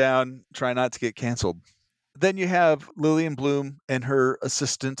head down. Try not to get canceled. Then you have Lillian Bloom and her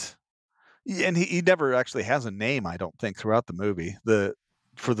assistant. And he never actually has a name, I don't think, throughout the movie.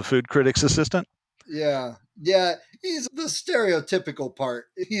 For the food critic's assistant. Yeah. Yeah. He's the stereotypical part.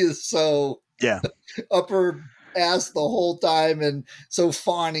 He is so upper ass the whole time and so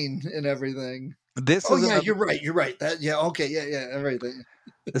fawning and everything. You're right. You're right. Everything.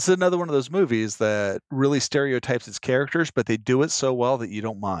 This is another one of those movies that really stereotypes its characters, but they do it so well that you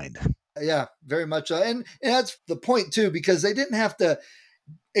don't mind. Yeah, very much so. And that's the point too, because they didn't have to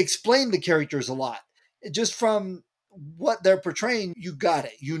explain the characters a lot. Just from what they're portraying, you got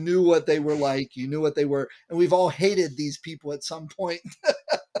it. You knew what they were like. You knew what they were. And we've all hated these people at some point.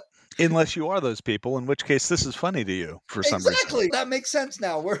 Unless you are those people, in which case this is funny to you for some reason. Exactly. That makes sense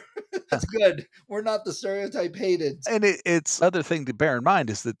now. That's good. We're not the stereotype hated. And it's other thing to bear in mind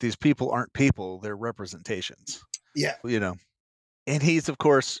is that these people aren't people, they're representations. Yeah. You know. And he's, of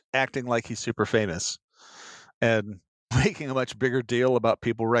course, acting like he's super famous and making a much bigger deal about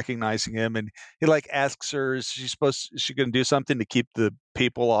people recognizing him. And he asks her, is she going to do something to keep the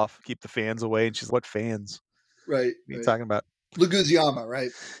people off, keep the fans away? And she's, what fans? Right. What are you talking about? Leguizamo, right?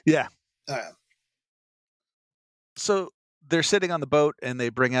 Yeah. So they're sitting on the boat and they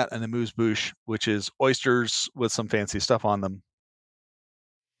bring out an amuse-bouche, which is oysters with some fancy stuff on them.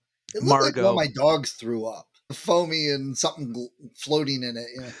 It looked like one of my dogs threw up. Foamy and something floating in it.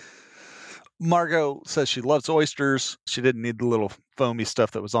 Yeah. Margot says she loves oysters. She didn't need the little foamy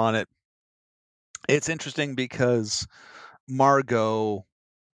stuff that was on it. It's interesting because Margot,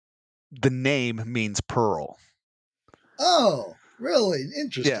 the name means pearl. Oh, really?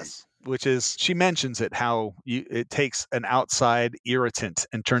 Interesting. Yes, which is, she mentions it, how it takes an outside irritant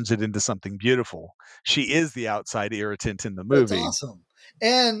and turns it into something beautiful. She is the outside irritant in the movie. That's awesome.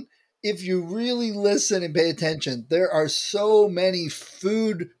 And if you really listen and pay attention, there are so many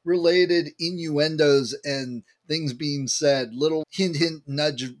food-related innuendos and things being said, little hint, hint,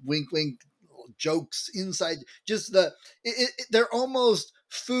 nudge, wink, wink, jokes inside. Just they're almost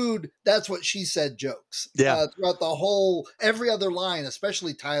food. That's what she said jokes. Yeah. Throughout the whole, every other line,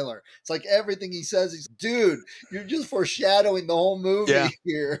 especially Tyler. It's like everything he says, he's, dude, you're just foreshadowing the whole movie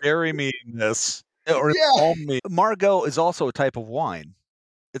here. Bury me in this. Or Margot is also a type of wine.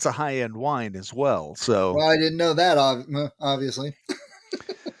 It's a high-end wine as well. So I didn't know that, obviously.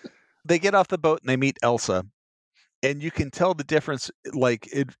 They get off the boat and they meet Elsa. And you can tell the difference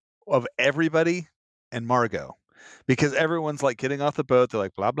of everybody and Margot. Because everyone's getting off the boat. They're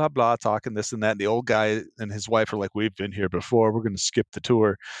like, blah, blah, blah, talking this and that. And the old guy and his wife are like, we've been here before. We're going to skip the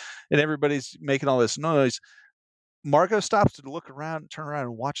tour. And everybody's making all this noise. Margot stops to look around, turn around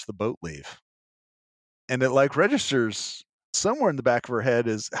and watch the boat leave. And it registers somewhere in the back of her head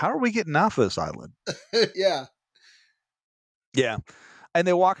is, how are we getting off this island? Yeah. Yeah. And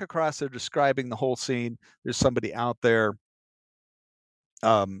they walk across, they're describing the whole scene. There's somebody out there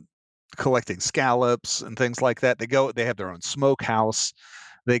collecting scallops and things like that. They have their own smokehouse.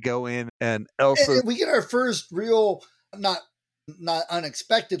 They go in and Elsa. And we get our first real, not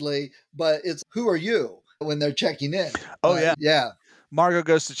unexpectedly, but it's, who are you, when they're checking in. Oh, yeah. Yeah. Margot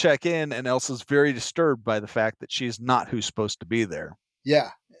goes to check in and Elsa's very disturbed by the fact that she's not who's supposed to be there. Yeah.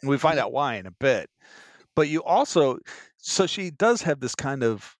 And we find out why in a bit. But you also, so she does have this kind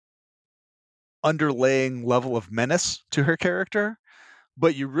of underlaying level of menace to her character,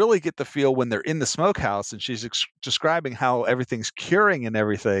 but you really get the feel when they're in the smokehouse and she's describing how everything's curing and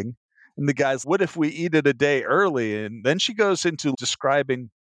everything, And the guy's, what if we eat it a day early? And then she goes into describing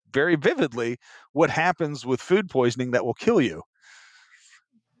very vividly what happens with food poisoning that will kill you.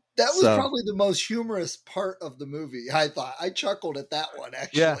 That was So, probably the most humorous part of the movie, I thought. I chuckled at that one,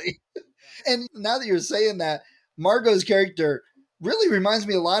 yeah. actually. And now that you're saying that, Margot's character really reminds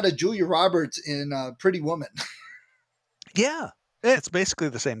me a lot of Julia Roberts in Pretty Woman. Yeah. It's basically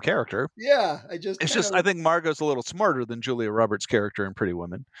the same character. Yeah, It's just, I think Margot's a little smarter than Julia Roberts' character in Pretty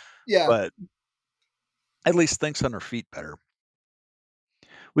Woman, yeah, but at least thinks on her feet better.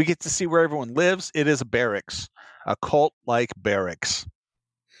 We get to see where everyone lives. It is a barracks, a cult-like barracks.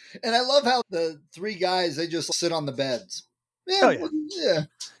 and I love how the three guys, they just sit on the beds. Yeah, Oh, yeah. yeah.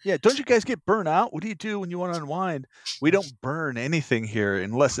 Yeah, don't you guys get burnt out? What do you do when you want to unwind? We don't burn anything here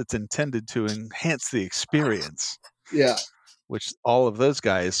unless it's intended to enhance the experience, Yeah. which all of those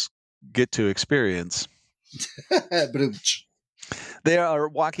guys get to experience. They are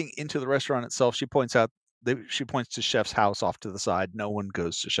walking into the restaurant itself. She points to Chef's house off to the side. No one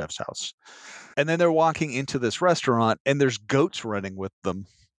goes to Chef's house. And then they're walking into this restaurant, and there's goats running with them.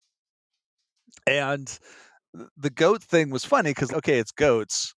 And the goat thing was funny because, okay, it's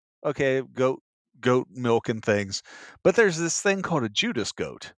goats. Okay, goat milk and things. But there's this thing called a Judas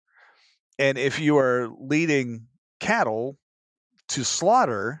goat. And if you are leading cattle to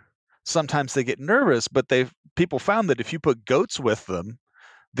slaughter, sometimes they get nervous, but people found that if you put goats with them,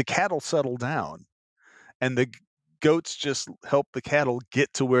 the cattle settle down. And the goats just help the cattle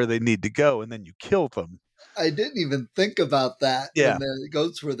get to where they need to go, and then you kill them. I didn't even think about that when the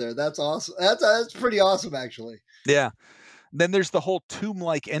goats were there. That's awesome. That's pretty awesome, actually. Yeah. Then there's the whole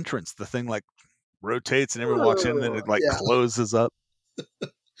tomb-like entrance. The thing like rotates and everyone walks in, and then it like closes up.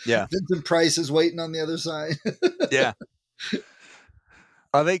 Yeah. Vincent Price is waiting on the other side. Yeah.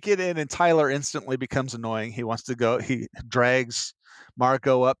 They get in, and Tyler instantly becomes annoying. He wants to go. He drags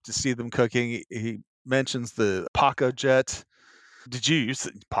Margot up to see them cooking. He mentions the Paco jet. Did you use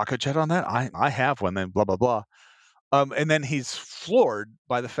the Paco jet on that? I have one. Then blah blah blah. And then he's floored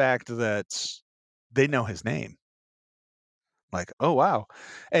by the fact that they know his name. Like, oh wow.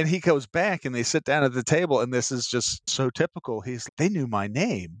 And he goes back, and they sit down at the table, and this is just so typical. They knew my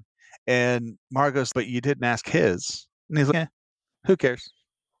name, and Margot's, but you didn't ask his. And he's like, who cares?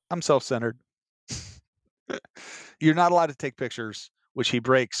 I'm self-centered. You're not allowed to take pictures, which he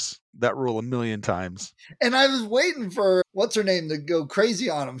breaks that rule a million times. And I was waiting for what's her name to go crazy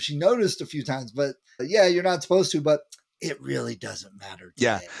on him. She noticed a few times, but yeah, you're not supposed to, but it really doesn't matter today.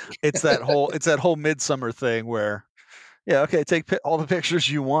 Yeah. It's that whole midsummer thing where, yeah, okay, take all the pictures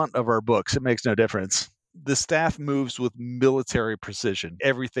you want of our books. It makes no difference. The staff moves with military precision.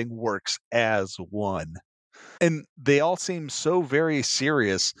 Everything works as one. And they all seem so very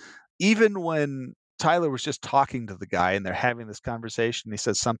serious. Even when Tyler was just talking to the guy and they're having this conversation, he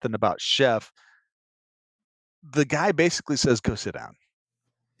says something about Chef. The guy basically says, go sit down.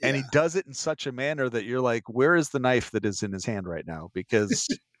 Yeah. And he does it in such a manner that you're like, where is the knife that is in his hand right now? Because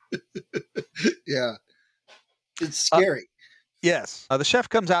yeah, it's scary. Yes. The chef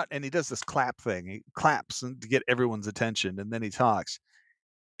comes out and he does this clap thing. He claps to get everyone's attention, and then he talks.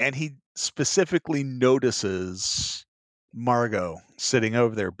 And he specifically notices Margot sitting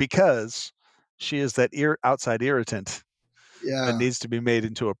over there because she is that outside irritant that needs to be made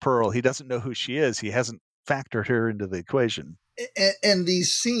into a pearl. He doesn't know who she is. He hasn't factored her into the equation. And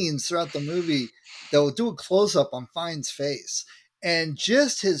these scenes throughout the movie, they'll do a close-up on Fiennes' face. And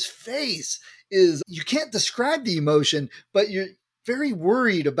just his face is, you can't describe the emotion, but you're very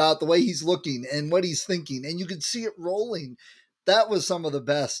worried about the way he's looking and what he's thinking. And you can see it rolling. That was some of the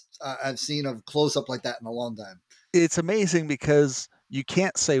best I've seen of close-up like that in a long time. It's amazing because you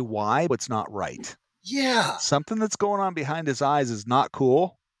can't say why what's not right. Yeah. Something that's going on behind his eyes is not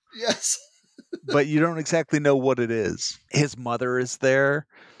cool. Yes. But you don't exactly know what it is. His mother is there,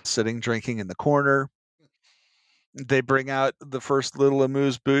 sitting drinking in the corner. They bring out the first little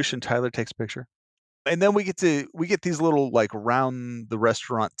amuse-bouche, and Tyler takes a picture. And then we get these little like round the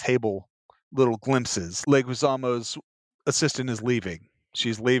restaurant table little glimpses. Leguizamo's assistant is leaving.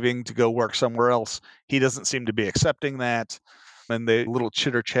 She's leaving to go work somewhere else. He doesn't seem to be accepting that. And they little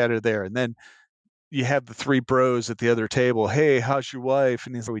chitter chatter there. And then you have the three bros at the other table. Hey, how's your wife?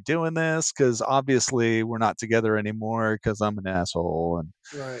 And he's, are we doing this? Because obviously we're not together anymore because I'm an asshole.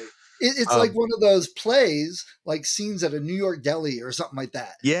 And right. It's like one of those plays, like scenes at a New York deli or something like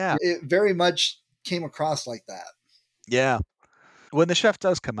that. Yeah. It very much came across like that. Yeah. When the chef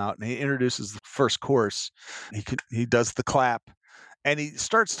does come out and he introduces the first course, he does the clap, and he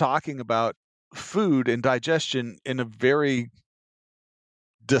starts talking about food and digestion in a very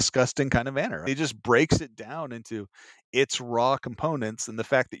disgusting kind of manner. He just breaks it down into its raw components and the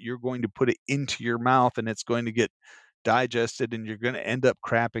fact that you're going to put it into your mouth and it's going to get digested and you're going to end up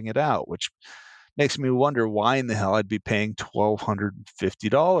crapping it out, which makes me wonder why in the hell I'd be paying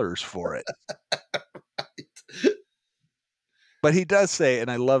 $1,250 for it. But he does say, and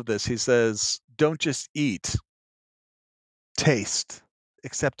I love this, he says, don't just eat, taste,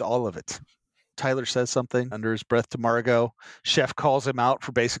 accept all of it. Tyler says something under his breath to Margot. Chef calls him out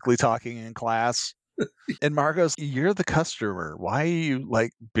for basically talking in class. And Margot's, you're the customer. Why are you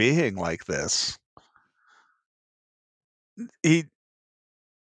like being like this? He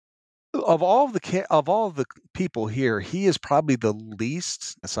of all the people here, he is probably the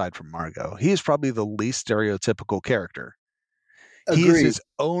least, aside from Margot, he is probably the least stereotypical character. He is Agreed. his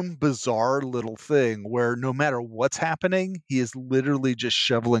own bizarre little thing where no matter what's happening, he is literally just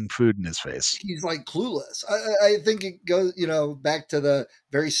shoveling food in his face. He's like clueless. I think it goes, back to the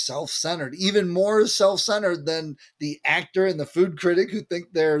very self-centered, even more self-centered than the actor and the food critic who think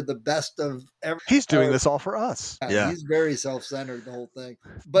they're the best of ever. He's doing this all for us. Yeah. He's very self-centered, the whole thing.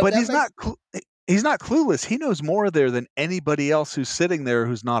 But he's not clueless. He knows more there than anybody else who's sitting there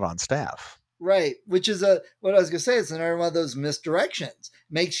who's not on staff. Right, which is what I was going to say. It's another one of those misdirections.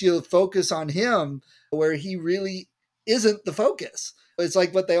 Makes you focus on him where he really isn't the focus. It's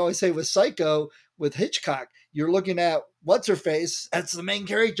like what they always say with Psycho, with Hitchcock. You're looking at what's her face. That's the main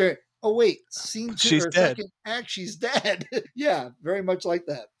character. Oh wait, scene 2 she's or dead. second act, she's dead. Yeah, very much like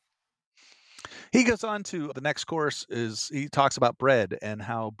that. He goes on to the next course is he talks about bread and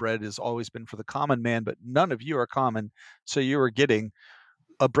how bread has always been for the common man, but none of you are common, so you are getting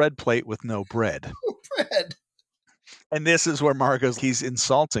a bread plate with no bread. Bread. And this is where Margot's, he's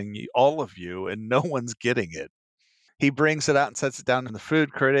insulting all of you and no one's getting it. He brings it out and sets it down to the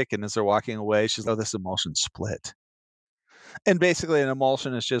food critic, and as they're walking away, she's like, oh, this emulsion's split. And basically an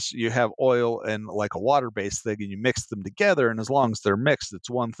emulsion is just you have oil and like a water-based thing and you mix them together, and as long as they're mixed, it's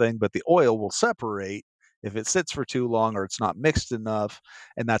one thing, but the oil will separate if it sits for too long or it's not mixed enough,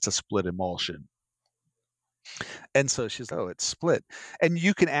 and that's a split emulsion. And so she's, oh, it's split. And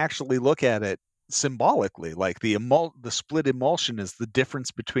you can actually look at it symbolically, like the split emulsion is the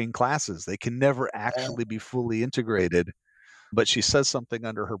difference between classes. They can never actually be fully integrated. But she says something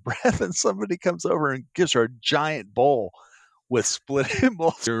under her breath and somebody comes over and gives her a giant bowl with split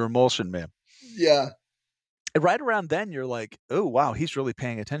emulsion, man. Yeah. And right around then you're like, oh wow, he's really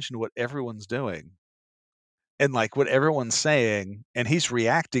paying attention to what everyone's doing and like what everyone's saying, and he's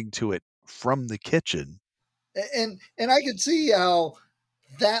reacting to it from the kitchen. And I could see how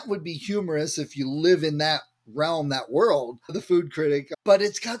that would be humorous if you live in that realm, that world, the food critic, but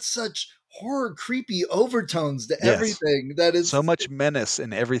it's got such horror, creepy overtones to everything that is so much menace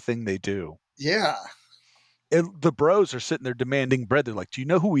in everything they do. Yeah. And the bros are sitting there demanding bread. They're like, do you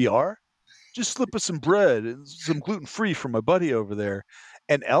know who we are? Just slip us some bread and some gluten-free for my buddy over there.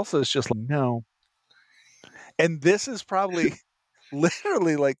 And Elsa's just like, no. And this is probably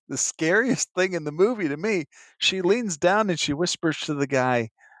literally like the scariest thing in the movie to me. She leans down and she whispers to the guy,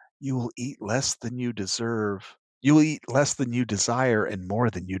 you will eat less than you deserve. You will eat less than you desire and more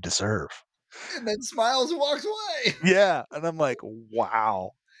than you deserve. And then smiles and walks away. Yeah. And I'm like,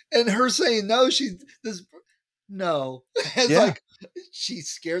 wow. And her saying no, no. It's like she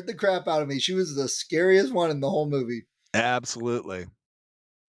scared the crap out of me. She was the scariest one in the whole movie. Absolutely.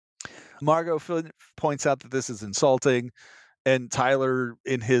 Margot points out that this is insulting, and Tyler,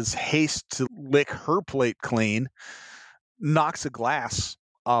 in his haste to lick her plate clean, knocks a glass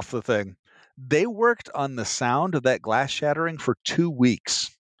off the thing. They worked on the sound of that glass shattering for 2 weeks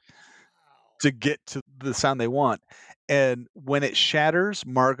to get to the sound they want. And when it shatters,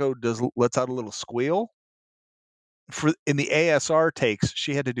 Margot lets out a little squeal. In the ASR takes,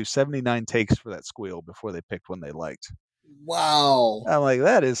 she had to do 79 takes for that squeal before they picked one they liked. Wow. I'm like,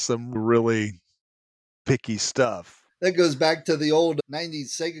 that is some really picky stuff. That goes back to the old 90s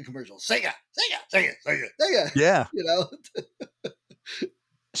Sega commercial. Sega. Yeah. You know?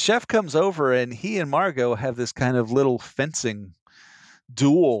 Chef comes over and he and Margot have this kind of little fencing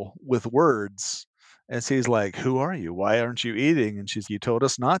duel with words. And he's like, who are you? Why aren't you eating? And she's, you told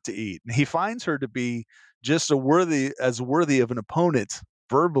us not to eat. And he finds her to be just as worthy of an opponent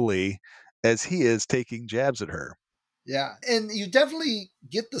verbally as he is taking jabs at her. Yeah. And you definitely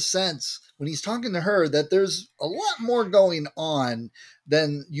get the sense when he's talking to her that there's a lot more going on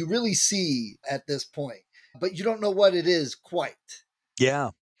than you really see at this point. But you don't know what it is quite. Yeah.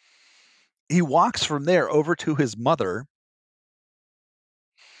 He walks from there over to his mother,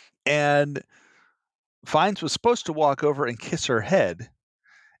 and Fiennes was supposed to walk over and kiss her head.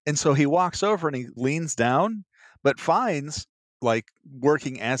 And so he walks over and he leans down, but Fiennes like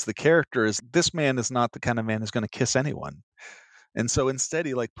working as the character is this man is not the kind of man who's going to kiss anyone. And so instead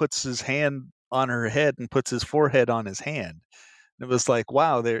he like puts his hand on her head and puts his forehead on his hand. And it was like,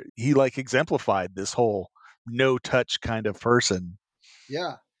 wow, there he like exemplified this whole no touch kind of person.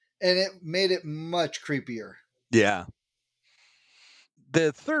 Yeah. And it made it much creepier. Yeah.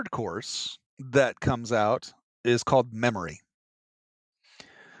 The third course that comes out is called Memory.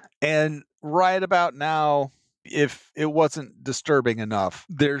 And right about now, if it wasn't disturbing enough,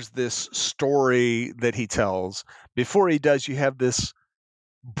 there's this story that he tells. Before he does, you have this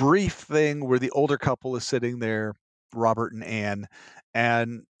brief thing where the older couple is sitting there, Robert and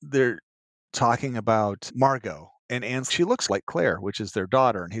they're talking about Margot. And Anne, she looks like Claire, which is their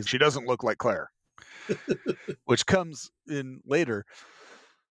daughter. And she doesn't look like Claire, which comes in later.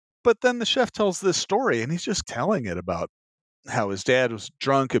 But then the chef tells this story and he's just telling it about how his dad was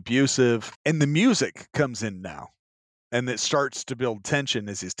drunk, abusive, and the music comes in now. And it starts to build tension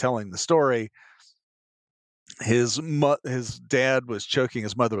as he's telling the story. His dad was choking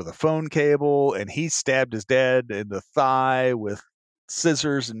his mother with a phone cable, and he stabbed his dad in the thigh with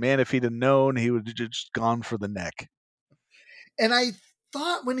scissors. And man, if he'd have known, he would have just gone for the neck. And I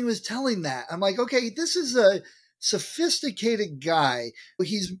thought when he was telling that, I'm like, okay, this is a sophisticated guy.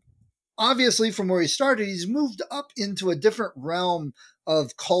 He's obviously from where he started, he's moved up into a different realm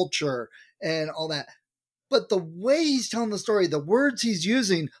of culture and all that. But the way he's telling the story, the words he's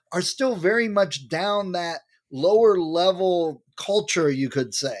using are still very much down that lower level culture, you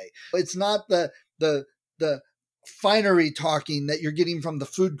could say. It's not the finery talking that you're getting from the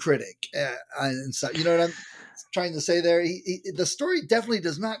food critic and stuff. You know what I'm trying to say there? The story definitely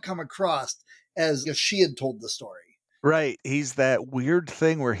does not come across as if she had told the story. Right. He's that weird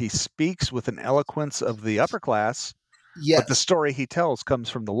thing where he speaks with an eloquence of the upper class, Yes. but the story he tells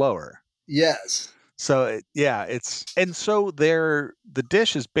comes from the lower. Yes. So the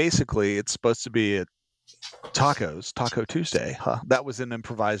dish is basically, it's supposed to be Taco Tuesday. Huh? That was an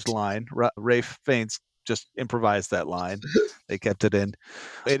improvised line. Rafe Fiennes just improvised that line. They kept it in.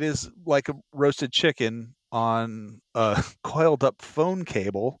 It is like a roasted chicken on a coiled up phone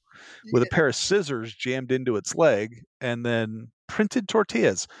cable with a pair of scissors jammed into its leg, and then printed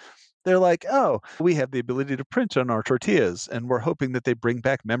tortillas. They're like, oh, we have the ability to print on our tortillas, and we're hoping that they bring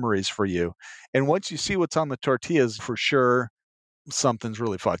back memories for you. And once you see what's on the tortillas, for sure, something's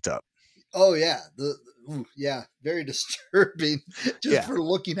really fucked up. Oh, yeah. Yeah, very disturbing just for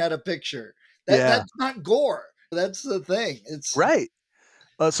looking at a picture. That's not gore. That's the thing. It's right.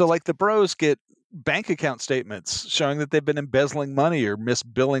 So like the bros get bank account statements showing that they've been embezzling money or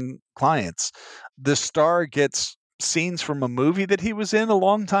misbilling clients. The star gets scenes from a movie that he was in a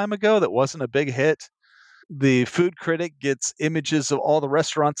long time ago that wasn't a big hit. The food critic gets images of all the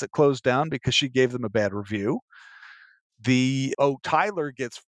restaurants that closed down because she gave them a bad review. Tyler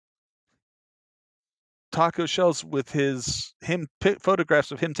gets taco shells with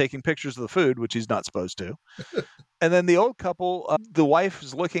photographs of him taking pictures of the food, which he's not supposed to. And then the old couple, the wife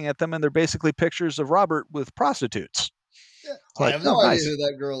is looking at them, and they're basically pictures of Robert with prostitutes. Yeah. I have no idea who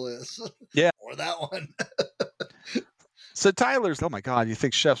that girl is. Yeah. Or that one. So Tyler's, oh my God, you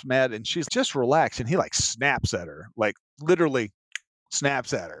think Chef's mad? And she's just relaxed. And he like snaps at her, like literally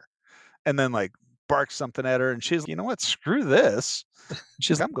snaps at her. And then like barks something at her. And she's, you know what? Screw this. And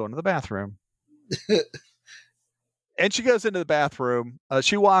she's like, I'm going to the bathroom. And she goes into the bathroom.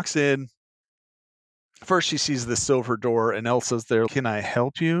 She walks in. First, she sees the silver door, and Elsa's there. Can I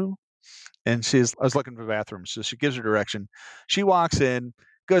help you? And I was looking for the bathroom. So she gives her direction. She walks in,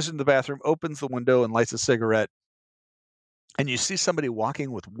 goes into the bathroom, opens the window, and lights a cigarette. And you see somebody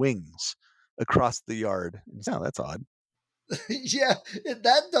walking with wings across the yard. Oh, that's odd. Yeah,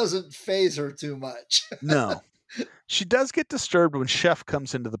 that doesn't faze her too much. No. She does get disturbed when Chef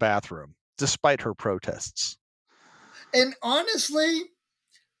comes into the bathroom, despite her protests. And honestly,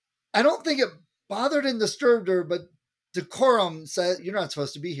 I don't think it bothered and disturbed her, but decorum said, you're not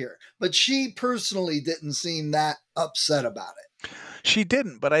supposed to be here. But she personally didn't seem that upset about it. She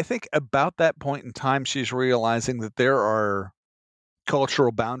didn't, but I think about that point in time, she's realizing that there are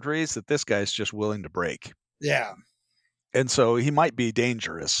cultural boundaries that this guy's just willing to break. Yeah. And so he might be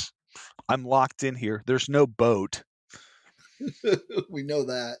dangerous. I'm locked in here. There's no boat. We know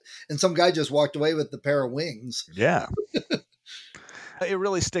that. And some guy just walked away with the pair of wings. Yeah. It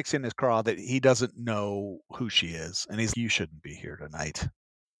really sticks in his craw that he doesn't know who she is. And you shouldn't be here tonight.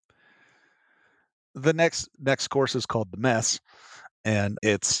 The next course is called The Mess. And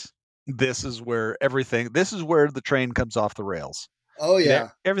this is where the train comes off the rails. Oh, yeah.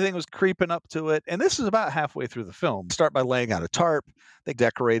 Everything was creeping up to it. And this is about halfway through the film. Start by laying out a tarp. They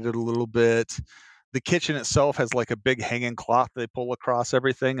decorate it a little bit. The kitchen itself has like a big hanging cloth they pull across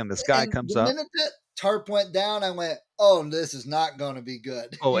everything, and this guy And comes the up. minute that tarp went down, I went, "Oh, this is not going to be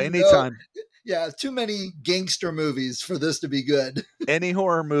good." Oh, anytime. Yeah, too many gangster movies for this to be good. Any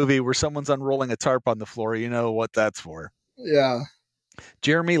horror movie where someone's unrolling a tarp on the floor, you know what that's for. Yeah.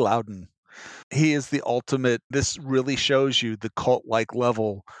 Jeremy Loudon. He is the ultimate. This really shows you the cult-like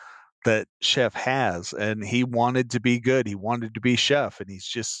level that Chef has, and he wanted to be good. He wanted to be Chef, and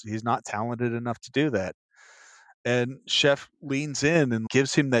he's not talented enough to do that. And Chef leans in and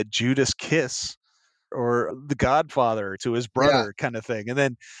gives him that Judas kiss or the Godfather to his brother kind of thing. And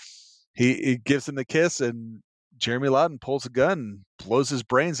then he gives him the kiss, and Jeremy Loudon pulls a gun and blows his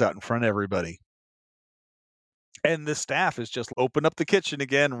brains out in front of everybody. And the staff is just open up the kitchen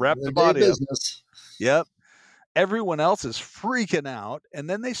again, wrap the body up. Yep. Everyone else is freaking out, and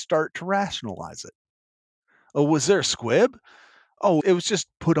then they start to rationalize it. Oh, was there a squib? Oh, it was just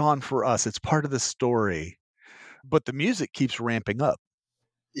put on for us. It's part of the story. But the music keeps ramping up.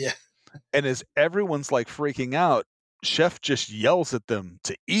 Yeah. And as everyone's like freaking out, Chef just yells at them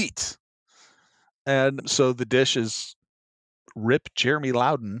to eat. And so the dish is rip Jeremy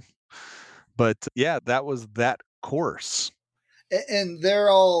Loudon. But yeah, that was that course. And they're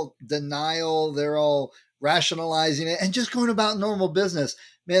all denial, they're all rationalizing it and just going about normal business.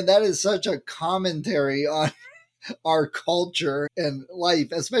 Man, that is such a commentary on our culture and life,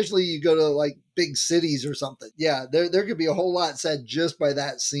 especially you go to like big cities or something. Yeah, there could be a whole lot said just by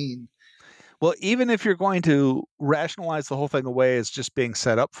that scene. Well, even if you're going to rationalize the whole thing away as just being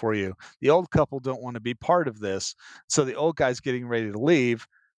set up for you, the old couple don't want to be part of this. So the old guy's getting ready to leave.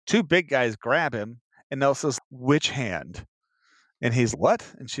 Two big guys grab him, and Nell says, "Which hand?" And he's, "What?"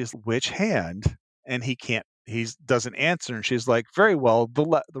 And she's, "Which hand?" And he doesn't answer. And she's like, "Very well,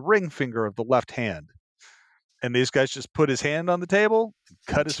 the ring finger of the left hand." And these guys just put his hand on the table and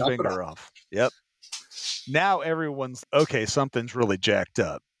cut his finger off. Yep. Now everyone's okay. Something's really jacked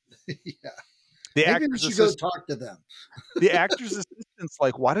up. Yeah. The Maybe we should go talk to them. The actor's assistant's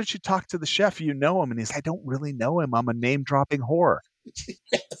like, "Why don't you talk to the chef? You know him." And he's, "I don't really know him. I'm a name-dropping whore."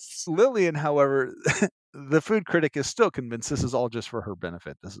 Yes. Lillian, however, the food critic is still convinced this is all just for her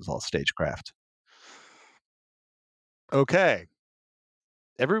benefit. This is all stagecraft. Okay.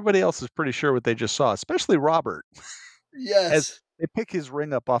 Everybody else is pretty sure what they just saw, especially Robert. Yes. As they pick his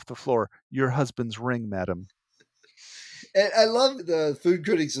ring up off the floor. "Your husband's ring, madam." And I love the food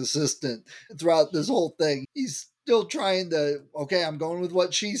critic's assistant throughout this whole thing. He's still trying to, okay, I'm going with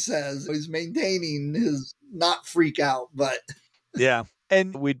what she says. He's maintaining his not freak out, but. Yeah.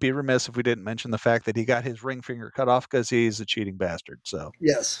 And we'd be remiss if we didn't mention the fact that he got his ring finger cut off because he's a cheating bastard. So,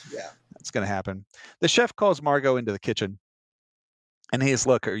 yes. Yeah. That's going to happen. The chef calls Margot into the kitchen. And he's,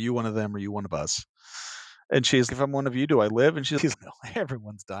 "Look, are you one of them? Or are you one of us?" And she's, "If I'm one of you, do I live?" And she's like, "No,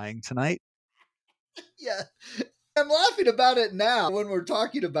 everyone's dying tonight." Yeah. I'm laughing about it now when we're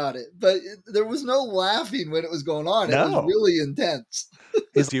talking about it, but there was no laughing when it was going on. No. It was really intense.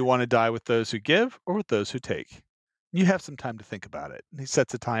 Do you want to die with those who give or with those who take? You have some time to think about it. And he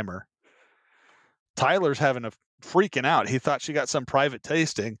sets a timer. Tyler's having a freaking out. He thought she got some private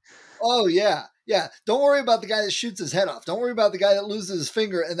tasting. Oh, yeah. Yeah. Don't worry about the guy that shoots his head off. Don't worry about the guy that loses his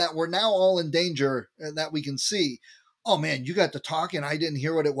finger and that we're now all in danger and that we can see. Oh, man, you got to talk and I didn't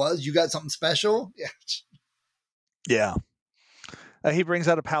hear what it was. You got something special? Yeah. Yeah. He brings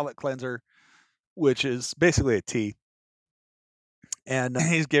out a palate cleanser, which is basically a tea. And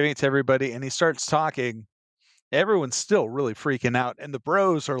he's giving it to everybody and he starts talking. Everyone's still really freaking out. And the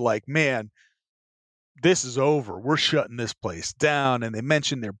bros are like, "Man, this is over. We're shutting this place down." And they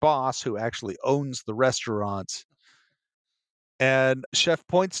mention their boss who actually owns the restaurant. And chef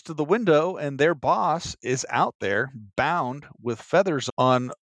points to the window and their boss is out there bound with feathers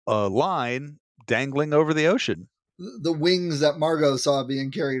on a line dangling over the ocean. The wings that Margot saw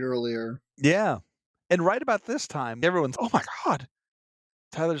being carried earlier. Yeah. And right about this time, everyone's, "Oh my God."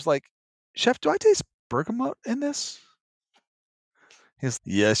 Tyler's like, "Chef, do I taste bergamot in this?" He's,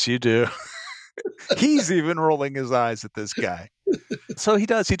 "Yes, you do." He's even rolling his eyes at this guy. So he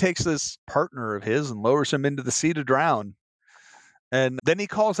does. He takes this partner of his and lowers him into the sea to drown. And then he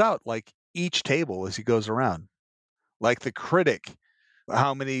calls out like each table as he goes around. Like the critic,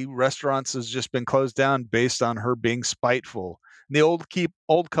 how many restaurants has just been closed down based on her being spiteful. And the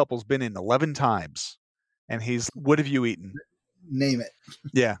old couple's been in 11 times. And he's, "What have you eaten?" Name it.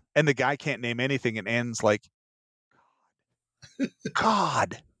 Yeah. And the guy can't name anything and Anne's like,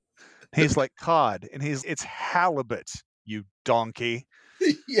 "Cod." He's like, "Cod." And "It's halibut, you donkey."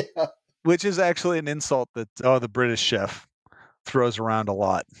 Yeah. Which is actually an insult that the British chef throws around a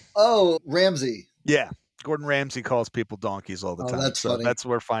lot. Oh, Ramsay. Yeah. Gordon Ramsay calls people donkeys all the Oh, time, that's so funny. that's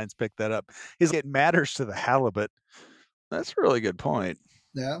where Fiennes picked that up. He's "It matters to the halibut." That's a really good point.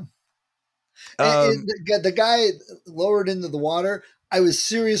 Yeah. Um, The guy lowered into the water, I was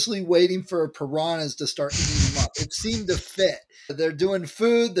seriously waiting for piranhas to start eating him up. It seemed to fit. They're doing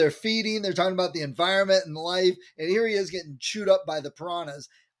food, they're feeding, they're talking about the environment and life, and here he is getting chewed up by the piranhas.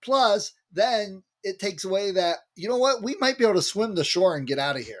 Plus, then it takes away that, you know what, we might be able to swim to shore and get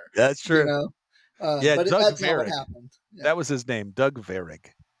out of here. that's You true. know, Yeah, Doug that's not what Varig. happened. Yeah. That was his name, Doug Varig.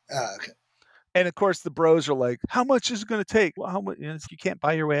 Okay. And of course, the bros are like, "How much is it going to take? Well, how much? You can't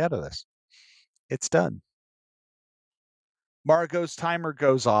buy your way out of this. It's done." Margot's timer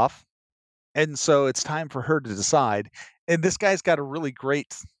goes off, and so it's time for her to decide. And this guy's got a really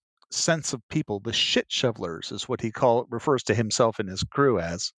great sense of people. The shit shovelers is what he refers to himself and his crew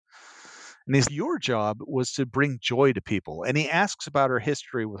as. And your job was to bring joy to people. And he asks about her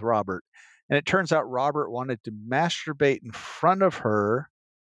history with Robert. And it turns out Robert wanted to masturbate in front of her.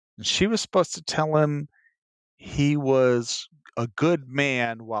 And she was supposed to tell him he was a good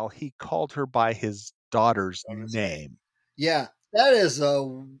man while he called her by his daughter's name. Yeah, that is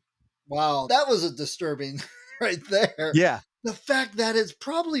wow. That was a disturbing right there. Yeah. The fact that it's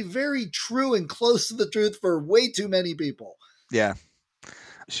probably very true and close to the truth for way too many people. Yeah.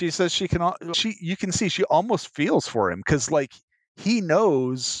 She says you can see she almost feels for him because like he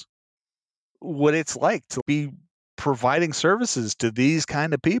knows what it's like to be providing services to these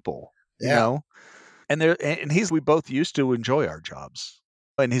kind of people, you know? And we both used to enjoy our jobs.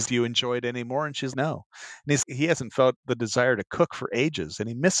 And do you enjoy it anymore? And she's no. And he hasn't felt the desire to cook for ages and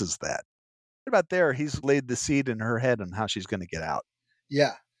he misses that. About there, he's laid the seed in her head on how she's going to get out.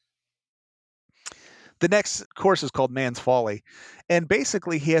 Yeah. The next course is called Man's Folly. And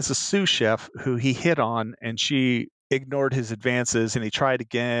basically, he has a sous chef who he hit on, and she ignored his advances, and he tried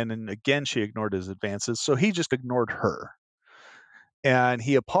again, and again, she ignored his advances. So he just ignored her. And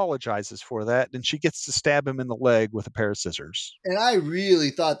he apologizes for that, and she gets to stab him in the leg with a pair of scissors. And I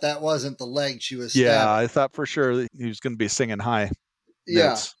really thought that wasn't the leg she was stabbing. Yeah, I thought for sure that he was going to be singing high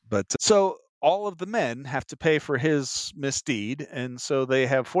notes. But so all of the men have to pay for his misdeed, and so they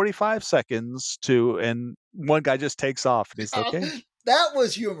have 45 seconds and one guy just takes off, and he's like, "Okay." That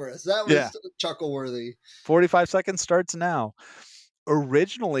was humorous. That was chuckle worthy. 45 seconds starts now.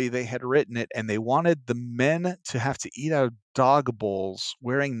 Originally, they had written it, and they wanted the men to have to eat out of dog bowls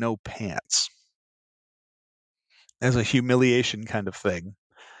wearing no pants as a humiliation kind of thing.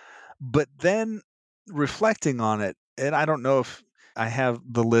 But then reflecting on it, and I don't know if I have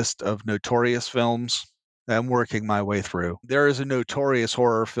the list of notorious films that I'm working my way through. There is a notorious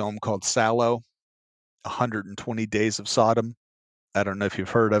horror film called Salò, 120 Days of Sodom. I don't know if you've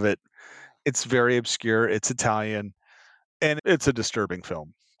heard of it. It's very obscure. It's Italian, and it's a disturbing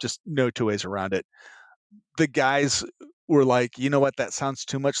film. Just no two ways around it. The guys were like, you know what? That sounds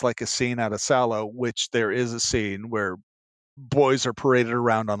too much like a scene out of Salò, which there is a scene where boys are paraded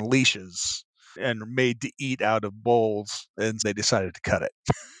around on leashes and made to eat out of bowls, and they decided to cut it.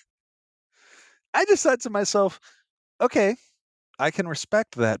 I just thought to myself, okay, I can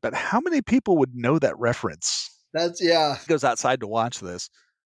respect that, but how many people would know that reference? He goes outside to watch this.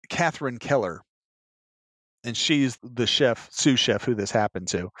 Catherine Keller, and she's the sous chef who this happened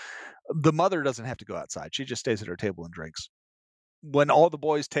to. The mother doesn't have to go outside. She just stays at her table and drinks. When all the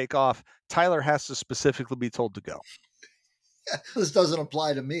boys take off, Tyler has to specifically be told to go. This doesn't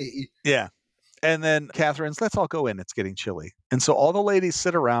apply to me. Yeah. And then Catherine's, let's all go in. It's getting chilly. And so all the ladies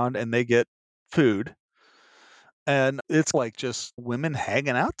sit around and they get food. And it's like just women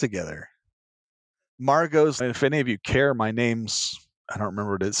hanging out together. Margot's, if any of you care, my name's, I don't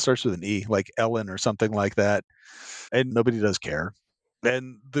remember what it is. It starts with an E, like Ellen or something like that. And nobody does care.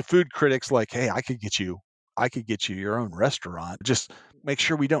 And the food critic's like, hey, I could get you your own restaurant. Just make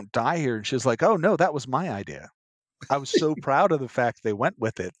sure we don't die here. And she's like, oh no, that was my idea. I was so proud of the fact they went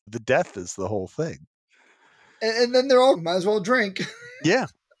with it. The death is the whole thing. And then they're all, might as well drink. Yeah.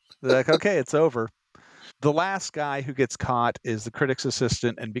 They're like, okay, it's over. The last guy who gets caught is the critic's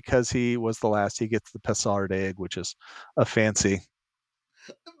assistant. And because he was the last, he gets the Pessard egg, which is a fancy.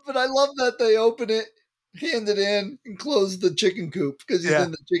 But I love that they open it, hand it in, and close the chicken coop because he's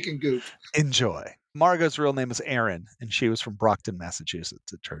in the chicken coop. Enjoy. Margot's real name is Erin, and she was from Brockton,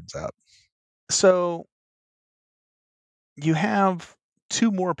 Massachusetts, it turns out. So you have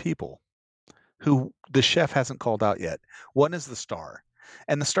two more people who the chef hasn't called out yet. One is the star.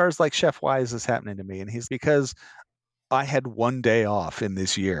 And the star's like, Chef, why is this happening to me? And he's because I had one day off in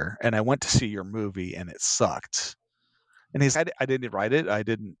this year and I went to see your movie and it sucked. And I didn't write it.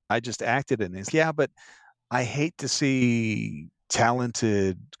 I just acted in it. He's, yeah, but I hate to see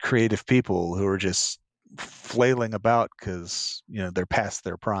talented, creative people who are just flailing about because, they're past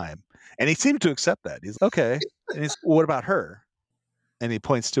their prime. And he seemed to accept that. He's okay. And he's, what about her? And he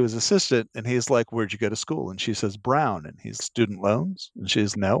points to his assistant and he's like, where'd you go to school? And she says, Brown. And he's, student loans? And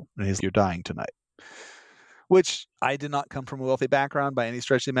she's, no. And he's, you're dying tonight. Which, I did not come from a wealthy background by any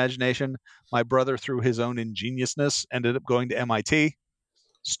stretch of the imagination. My brother, through his own ingeniousness, ended up going to MIT.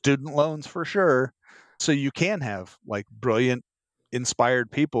 Student loans for sure. So you can have like brilliant,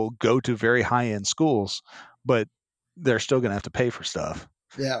 inspired people go to very high-end schools, but they're still going to have to pay for stuff.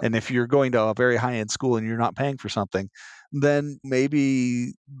 Yeah. And if you're going to a very high-end school and you're not paying for something, then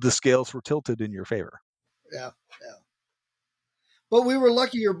maybe the scales were tilted in your favor. Yeah. But we were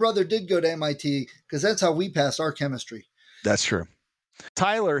lucky your brother did go to MIT, because that's how we passed our chemistry. That's true.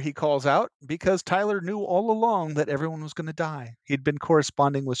 Tyler, he calls out because Tyler knew all along that everyone was going to die. He'd been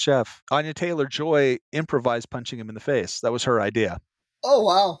corresponding with Chef. Anya Taylor-Joy improvised punching him in the face. That was her idea. Oh,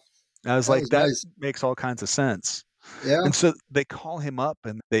 wow. I was like, that makes all kinds of sense. Yeah. And so they call him up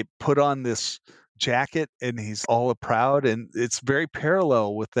and they put on this jacket and he's all proud. And it's very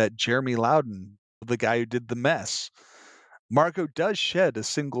parallel with that Jeremy Loudon, the guy who did The Mess. Margot does shed a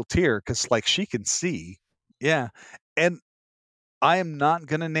single tear because, like, she can see. Yeah. And I am not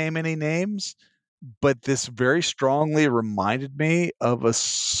going to name any names, but this very strongly reminded me of a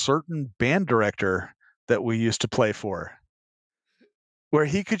certain band director that we used to play for, where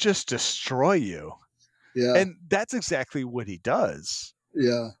he could just destroy you. Yeah. And that's exactly what he does.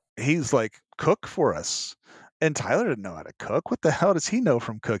 Yeah. He's like, cook for us. And Tyler didn't know how to cook. What the hell does he know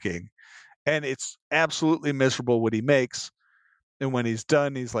from cooking? And it's absolutely miserable what he makes. And when he's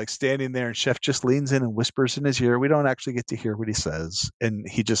done, he's like standing there and Chef just leans in and whispers in his ear. We don't actually get to hear what he says. And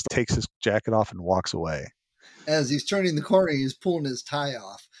he just takes his jacket off and walks away. As he's turning the corner, he's pulling his tie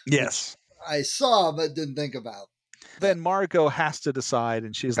off. Yes. I saw, but didn't think about. Then Margot has to decide,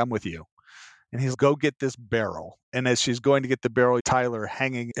 and she's, I'm with you. And he's, go get this barrel. And as she's going to get the barrel, Tyler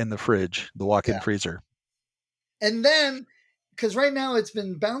hanging in the fridge, the walk-in freezer. And then, because right now it's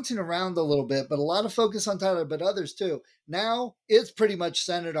been bouncing around a little bit, but a lot of focus on Tyler, but others too. Now it's pretty much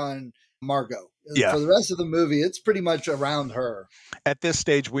centered on Margot. Yeah. For the rest of the movie, it's pretty much around her. At this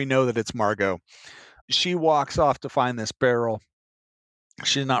stage, we know that it's Margot. She walks off to find this barrel.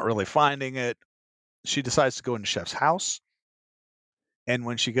 She's not really finding it. She decides to go into Chef's house. And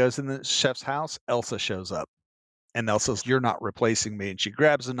when she goes in the Chef's house, Elsa shows up. And Elsa's, you're not replacing me. And she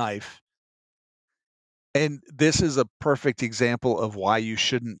grabs a knife. And this is a perfect example of why you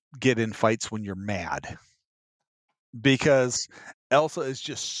shouldn't get in fights when you're mad. Because Elsa is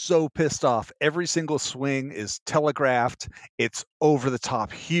just so pissed off. Every single swing is telegraphed. It's over the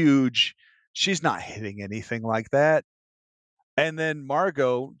top huge. She's not hitting anything like that. And then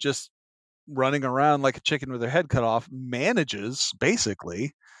Margot, just running around like a chicken with her head cut off, manages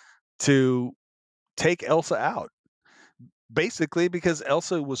basically to take Elsa out. Basically because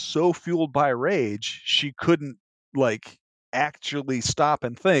Elsa was so fueled by rage, she couldn't like actually stop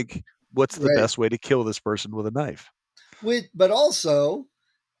and think, what's the best way to kill this person with a knife? But also,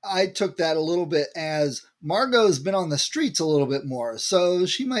 I took that a little bit as Margot's been on the streets a little bit more, so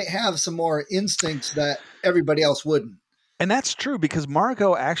she might have some more instincts that everybody else wouldn't. And that's true because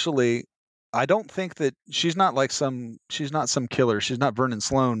Margot actually, I don't think that she's not some killer. She's not Vernon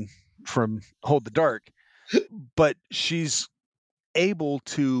Sloan from Hold the Dark, but she's able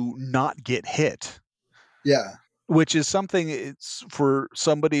to not get hit. Yeah. Which is something, it's for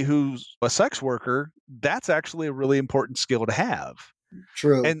somebody who's a sex worker, that's actually a really important skill to have.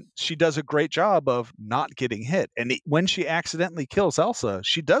 True. And she does a great job of not getting hit. And when she accidentally kills Elsa,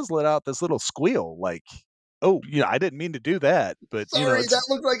 she does let out this little squeal like, oh, I didn't mean to do that. But sorry, that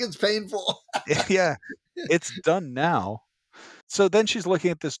looked like it's painful. Yeah, it's done now. So then she's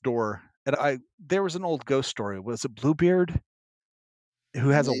looking at this door. And there was an old ghost story. Was it Bluebeard? Who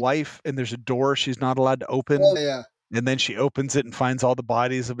has a wife and there's a door she's not allowed to open. Oh, yeah. And then she opens it and finds all the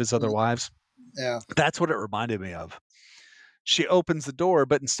bodies of his other wives. Yeah. That's what it reminded me of. She opens the door,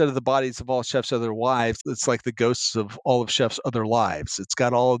 but instead of the bodies of all Chef's other wives, it's like the ghosts of all of Chef's other lives. It's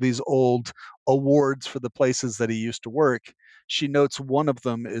got all of these old awards for the places that he used to work. She notes one of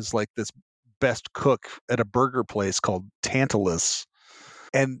them is like this best cook at a burger place called Tantalus.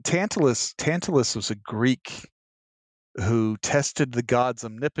 And Tantalus was a Greek who tested the gods'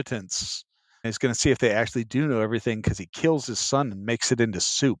 omnipotence. And he's going to see if they actually do know everything because he kills his son and makes it into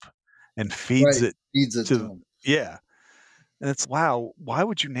soup and feeds it to him. Yeah. And it's, wow, why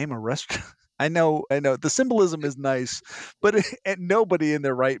would you name a restaurant? I know. The symbolism is nice, but nobody in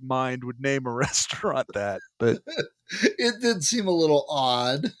their right mind would name a restaurant that. But it did seem a little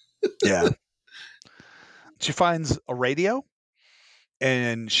odd. Yeah. She finds a radio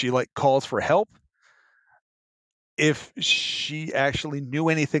and she calls for help. If she actually knew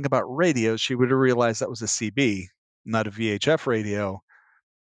anything about radio, she would have realized that was a CB, not a VHF radio.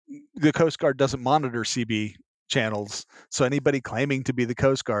 The Coast Guard doesn't monitor CB channels, so anybody claiming to be the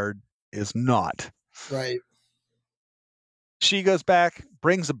Coast Guard is not. Right. She goes back,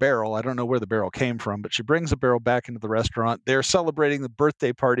 brings a barrel. I don't know where the barrel came from, but she brings a barrel back into the restaurant. They're celebrating the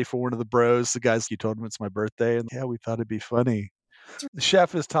birthday party for one of the bros. The guys, you told him it's my birthday. And yeah, we thought it'd be funny. The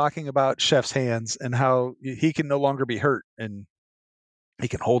chef is talking about Chef's hands and how he can no longer be hurt and he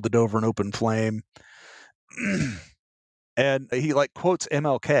can hold it over an open flame. And he like quotes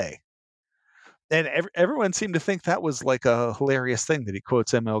MLK. And everyone seemed to think that was like a hilarious thing that he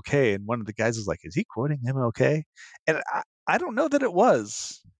quotes MLK. And one of the guys is like, is he quoting MLK? And I don't know that it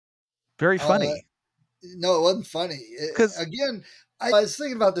was. Very funny. No, it wasn't funny. Because Again, I was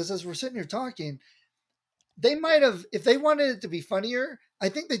thinking about this as we're sitting here talking. They might have, if they wanted it to be funnier, I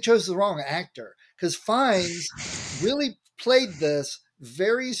think they chose the wrong actor because Fiennes really played this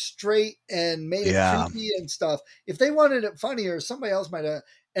very straight and made it creepy and stuff. If they wanted it funnier, somebody else might have.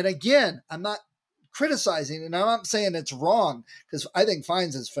 And again, I'm not criticizing and I'm not saying it's wrong because I think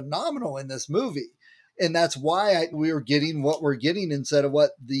Fiennes is phenomenal in this movie. And that's why we were getting what we're getting instead of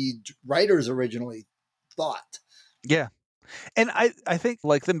what the writers originally thought. Yeah. And I think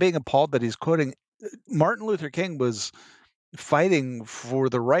like them being appalled that he's quoting Martin Luther King was fighting for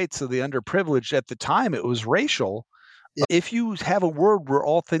the rights of the underprivileged. At the time, it was racial. Yeah. If you have a world where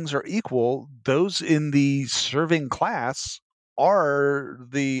all things are equal, those in the serving class are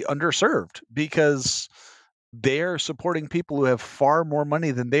the underserved because they're supporting people who have far more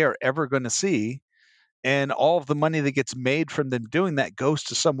money than they are ever going to see. And all of the money that gets made from them doing that goes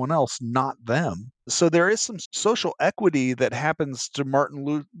to someone else, not them. So there is some social equity that happens to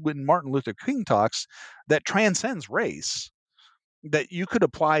when Martin Luther King talks that transcends race that you could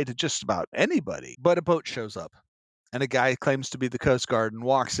apply to just about anybody. But a boat shows up and a guy claims to be the Coast Guard and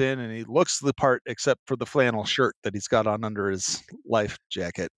walks in and he looks the part except for the flannel shirt that he's got on under his life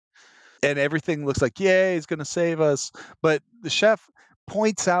jacket. And everything looks like, yeah, he's going to save us. But the chef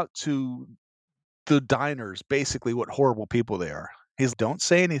points out to the diners basically what horrible people they are. He's don't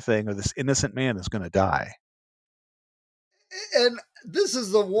say anything or this innocent man is going to die. And this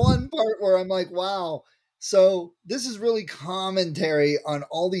is the one part where I'm like, wow. So this is really commentary on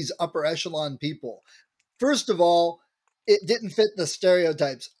all these upper echelon people. First of all, it didn't fit the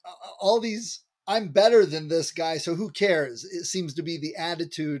stereotypes. All these, I'm better than this guy, so who cares? It seems to be the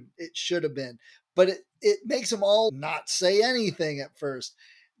attitude it should have been. But it makes them all not say anything at first.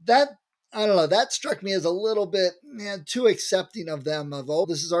 That, I don't know, that struck me as a little bit too accepting of them, of, oh,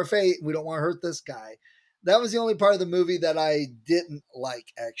 this is our fate. We don't want to hurt this guy. That was the only part of the movie that I didn't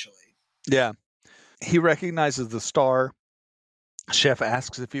like, actually. Yeah. He recognizes the star. Chef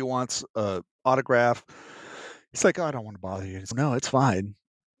asks if he wants an autograph. He's like, oh, I don't want to bother you. He's like, no, it's fine.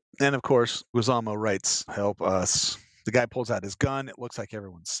 And of course, Guizamo writes, help us. The guy pulls out his gun. It looks like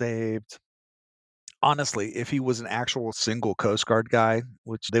everyone's saved. Honestly, if he was an actual single Coast Guard guy,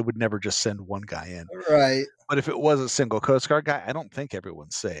 which they would never just send one guy in. Right. But if it was a single Coast Guard guy, I don't think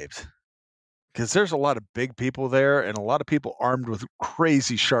everyone's saved. Because there's a lot of big people there and a lot of people armed with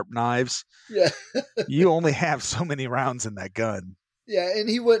crazy sharp knives. Yeah. You only have so many rounds in that gun. Yeah, and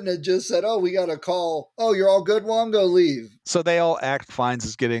he wouldn't have just said, oh, we got a call. Oh, you're all good? Well, I'm going to leave. So they all act Fiennes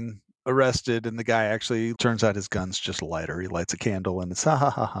is getting arrested, and the guy actually turns out his gun's just a lighter. He lights a candle, and it's, ha, ha,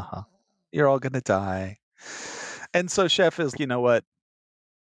 ha, ha, ha. You're all going to die. And so Chef is, you know what?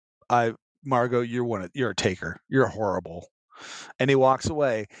 Margot, you're a taker. You're horrible. And he walks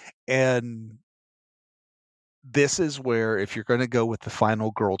away. And this is where, if you're going to go with the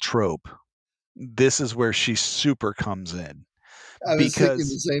final girl trope, this is where she super comes in. I was thinking the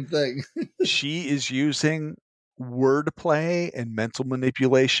same thing. She is using wordplay and mental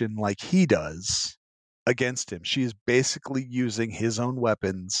manipulation like he does against him. She is basically using his own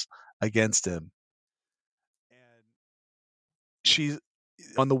weapons against him. And she's,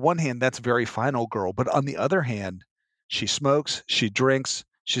 on the one hand, that's very final girl, but on the other hand, she smokes, she drinks,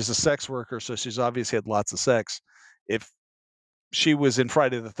 she's a sex worker, so she's obviously had lots of sex. If she was in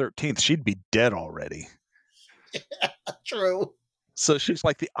Friday the 13th, she'd be dead already. Yeah, true. So she's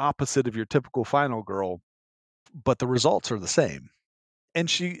like the opposite of your typical final girl, but the results are the same.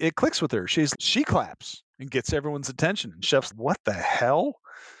 And it clicks with her. She claps and gets everyone's attention. And Chef's, what the hell?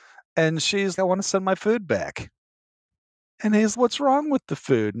 And she's, I want to send my food back. And he's, what's wrong with the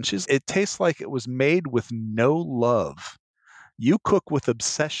food? And she's, it tastes like it was made with no love. You cook with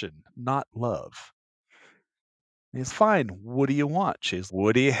obsession, not love. And he's, fine. What do you want? She's,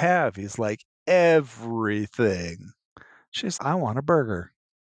 what do you have? He's like, everything. She's, I want a burger.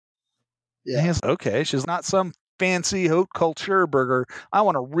 Yeah. And he's, okay. She's not some fancy haute couture burger. I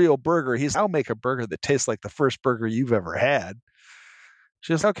want a real burger. I'll make a burger that tastes like the first burger you've ever had.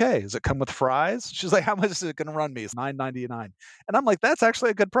 She's okay. Does it come with fries? She's like, how much is it going to run me? It's $9.99. And I'm like, that's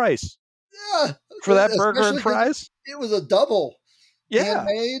actually a good price Yeah, for that burger and especially because fries. it was a double Yeah.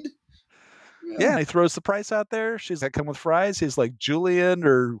 handmade. Yeah. He throws the price out there. She's like, come with fries. He's like, Julian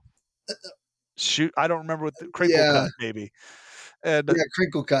or shoot. I don't remember what the crinkle cut, maybe. And Yeah,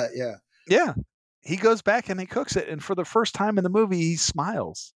 crinkle cut. Yeah. yeah, he goes back and he cooks it. And for the first time in the movie, he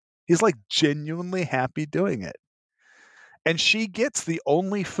smiles. He's like genuinely happy doing it. And she gets the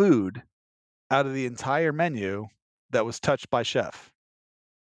only food out of the entire menu that was touched by chef.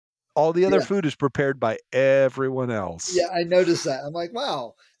 All the other Yeah. food is prepared by everyone else. Yeah, I noticed that. I'm like,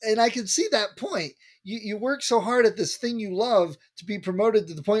 wow. And I can see that point. You work so hard at this thing you love to be promoted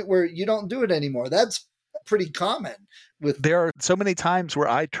to the point where you don't do it anymore. That's pretty common with There are so many times where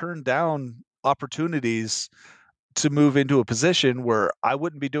I turn down opportunities to move into a position where I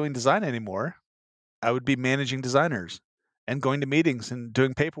wouldn't be doing design anymore. I would be managing designers and going to meetings and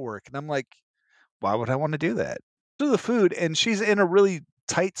doing paperwork. And I'm like, why would I want to do that? Do the food, and she's in a really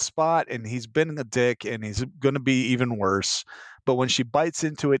tight spot, and he's been a dick, and he's going to be even worse. But when she bites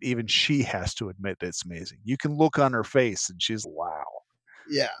into it, even she has to admit it's amazing. You can look on her face, and she's, wow,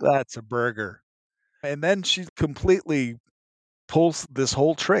 yeah. that's a burger. And then she completely pulls this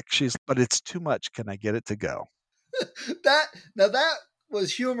whole trick. But it's too much. Can I get it to go? That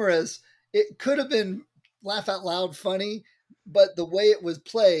was humorous. It could have been laugh out loud funny, but the way it was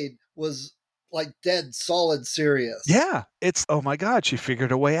played was like dead solid serious. Yeah. It's, oh my God, she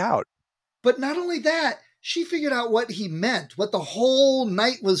figured a way out. But not only that, she figured out what he meant, what the whole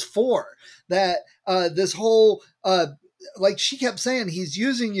night was for. That this whole like she kept saying, he's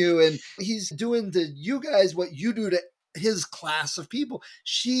using you and he's doing to you guys what you do to his class of people.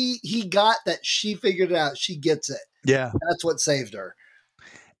 He got that. She figured it out. She gets it. Yeah. That's what saved her.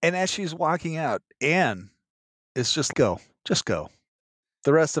 And as she's walking out, Anne is just go.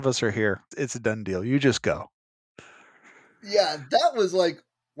 The rest of us are here. It's a done deal. You just go. Yeah, that was like,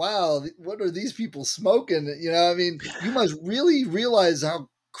 wow, what are these people smoking? You know, I mean, you must really realize how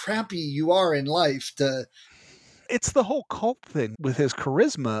crappy you are in life to. It's the whole cult thing with his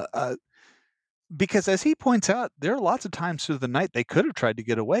charisma. Because as he points out, there are lots of times through the night they could have tried to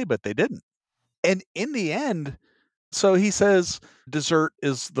get away, but they didn't. And in the end, so he says dessert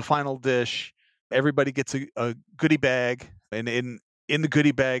is the final dish. Everybody gets a goodie bag. And in the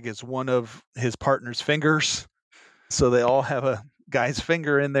goodie bag is one of his partner's fingers. So they all have a guy's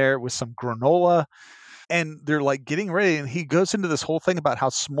finger in there with some granola. And they're like getting ready. And he goes into this whole thing about how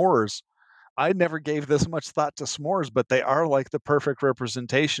s'mores. I never gave this much thought to s'mores, but they are like the perfect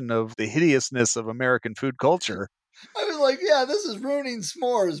representation of the hideousness of American food culture. I was like, yeah, this is ruining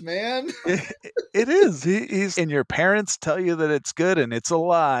s'mores, man. It is. He's and your parents tell you that it's good, and it's a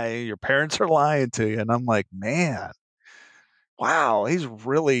lie. Your parents are lying to you, and I'm like, man, wow, he's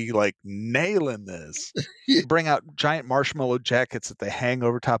really like nailing this. Yeah. Bring out giant marshmallow jackets that they hang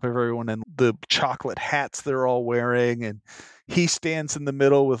over top of everyone, and the chocolate hats they're all wearing, and he stands in the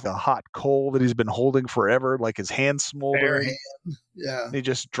middle with a hot coal that he's been holding forever, like his hand's smoldering. Yeah. And he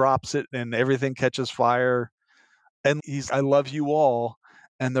just drops it, and everything catches fire. And I love you all.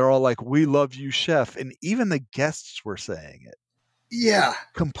 And they're all like, we love you, chef. And even the guests were saying it. Yeah.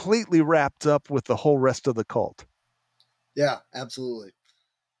 Completely wrapped up with the whole rest of the cult. Yeah, absolutely.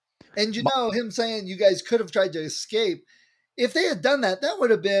 And you know, him saying you guys could have tried to escape. If they had done that, that would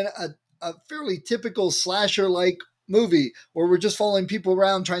have been a fairly typical slasher-like movie where we're just following people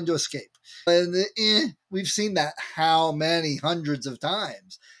around trying to escape. And we've seen that how many hundreds of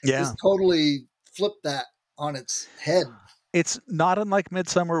times. Yeah. Just totally flipped that on its head. It's not unlike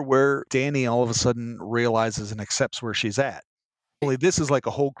Midsommar where Danny all of a sudden realizes and accepts where she's at. Only this is like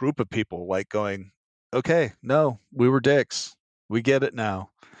a whole group of people like going, okay, no, we were dicks. We get it now.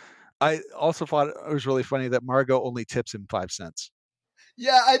 I also thought it was really funny that Margot only tips him 5 cents.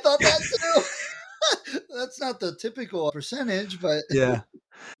 Yeah, I thought that too. That's not the typical percentage, but yeah.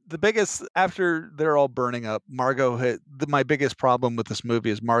 The biggest, after they're all burning up, my biggest problem with this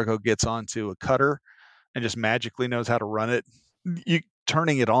movie is Margot gets onto a cutter and just magically knows how to run it.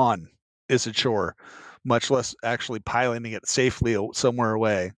 Turning it on is a chore, much less actually piloting it safely somewhere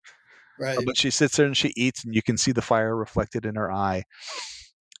away. Right. But she sits there and she eats, and you can see the fire reflected in her eye.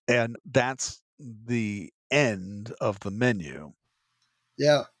 And that's the end of the menu.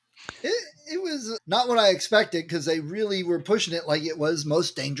 Yeah. It was not what I expected because they really were pushing it like it was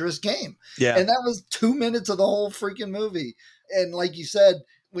Most Dangerous Game. Yeah. And that was 2 minutes of the whole freaking movie. And like you said,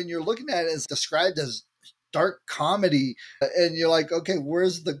 when you're looking at it, it's described as dark comedy. And you're like, okay,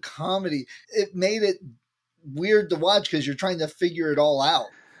 where's the comedy? It made it weird to watch because you're trying to figure it all out.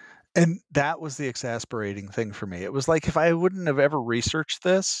 And that was the exasperating thing for me. It was like if I wouldn't have ever researched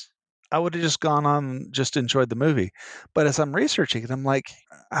this, I would have just gone on and just enjoyed the movie. But as I'm researching it, I'm like,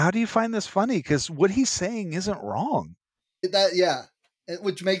 how do you find this funny? Because what he's saying isn't wrong.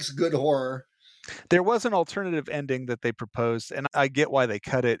 Which makes good horror. There was an alternative ending that they proposed, and I get why they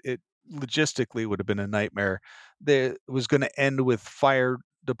cut it. It logistically would have been a nightmare. It was going to end with fire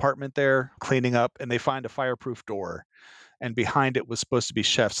department there cleaning up, and they find a fireproof door, and behind it was supposed to be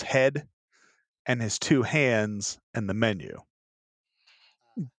Chef's head and his two hands and the menu.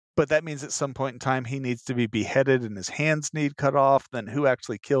 But that means at some point in time he needs to be beheaded and his hands need cut off. Then who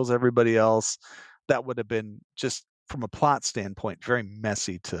actually kills everybody else? That would have been, just from a plot standpoint, very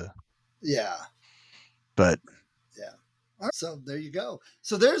messy to. Yeah. But yeah. All right, so there you go.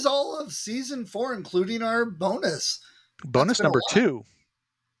 So there's all of season 4, including our bonus. Bonus number 2.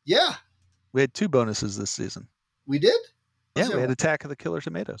 Yeah. We had 2 bonuses this season. We did? Yeah, we had Attack of the Killer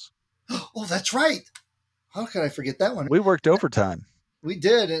Tomatoes. Oh, that's right. How could I forget that one? We worked overtime. We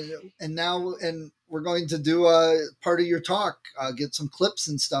did, and now we're going to do a part of your talk, get some clips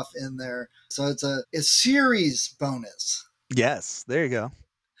and stuff in there. So it's a series bonus. Yes, there you go.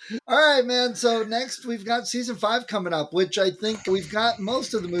 All right, man. So next we've got season 5 coming up, which I think we've got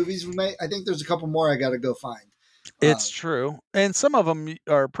most of the movies. I think there's a couple more I got to go find. It's true, and some of them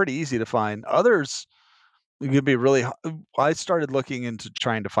are pretty easy to find. Others, it could be really. I started looking into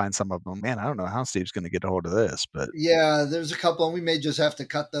trying to find some of them. Man, I don't know how Steve's going to get a hold of this, but yeah, there's a couple, and we may just have to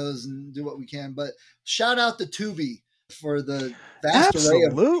cut those and do what we can. But shout out to Tubi for the vast array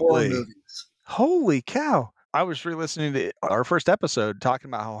of horror movies. Holy cow! I was re-listening to our first episode talking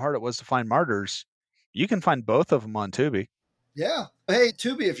about how hard it was to find Martyrs. You can find both of them on Tubi. Yeah. Hey,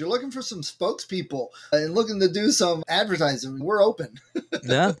 Tubi, if you're looking for some spokespeople and looking to do some advertising, we're open.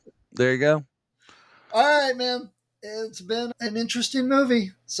 Yeah, there you go. All right, man. It's been an interesting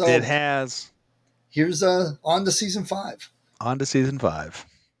movie. So it has. Here's on to season 5. On to season 5.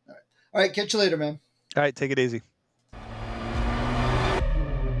 All right, catch you later, man. All right, take it easy.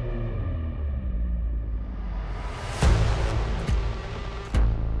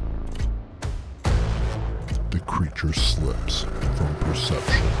 The creature slips from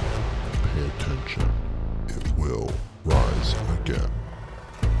perception. Pay attention. It will rise again.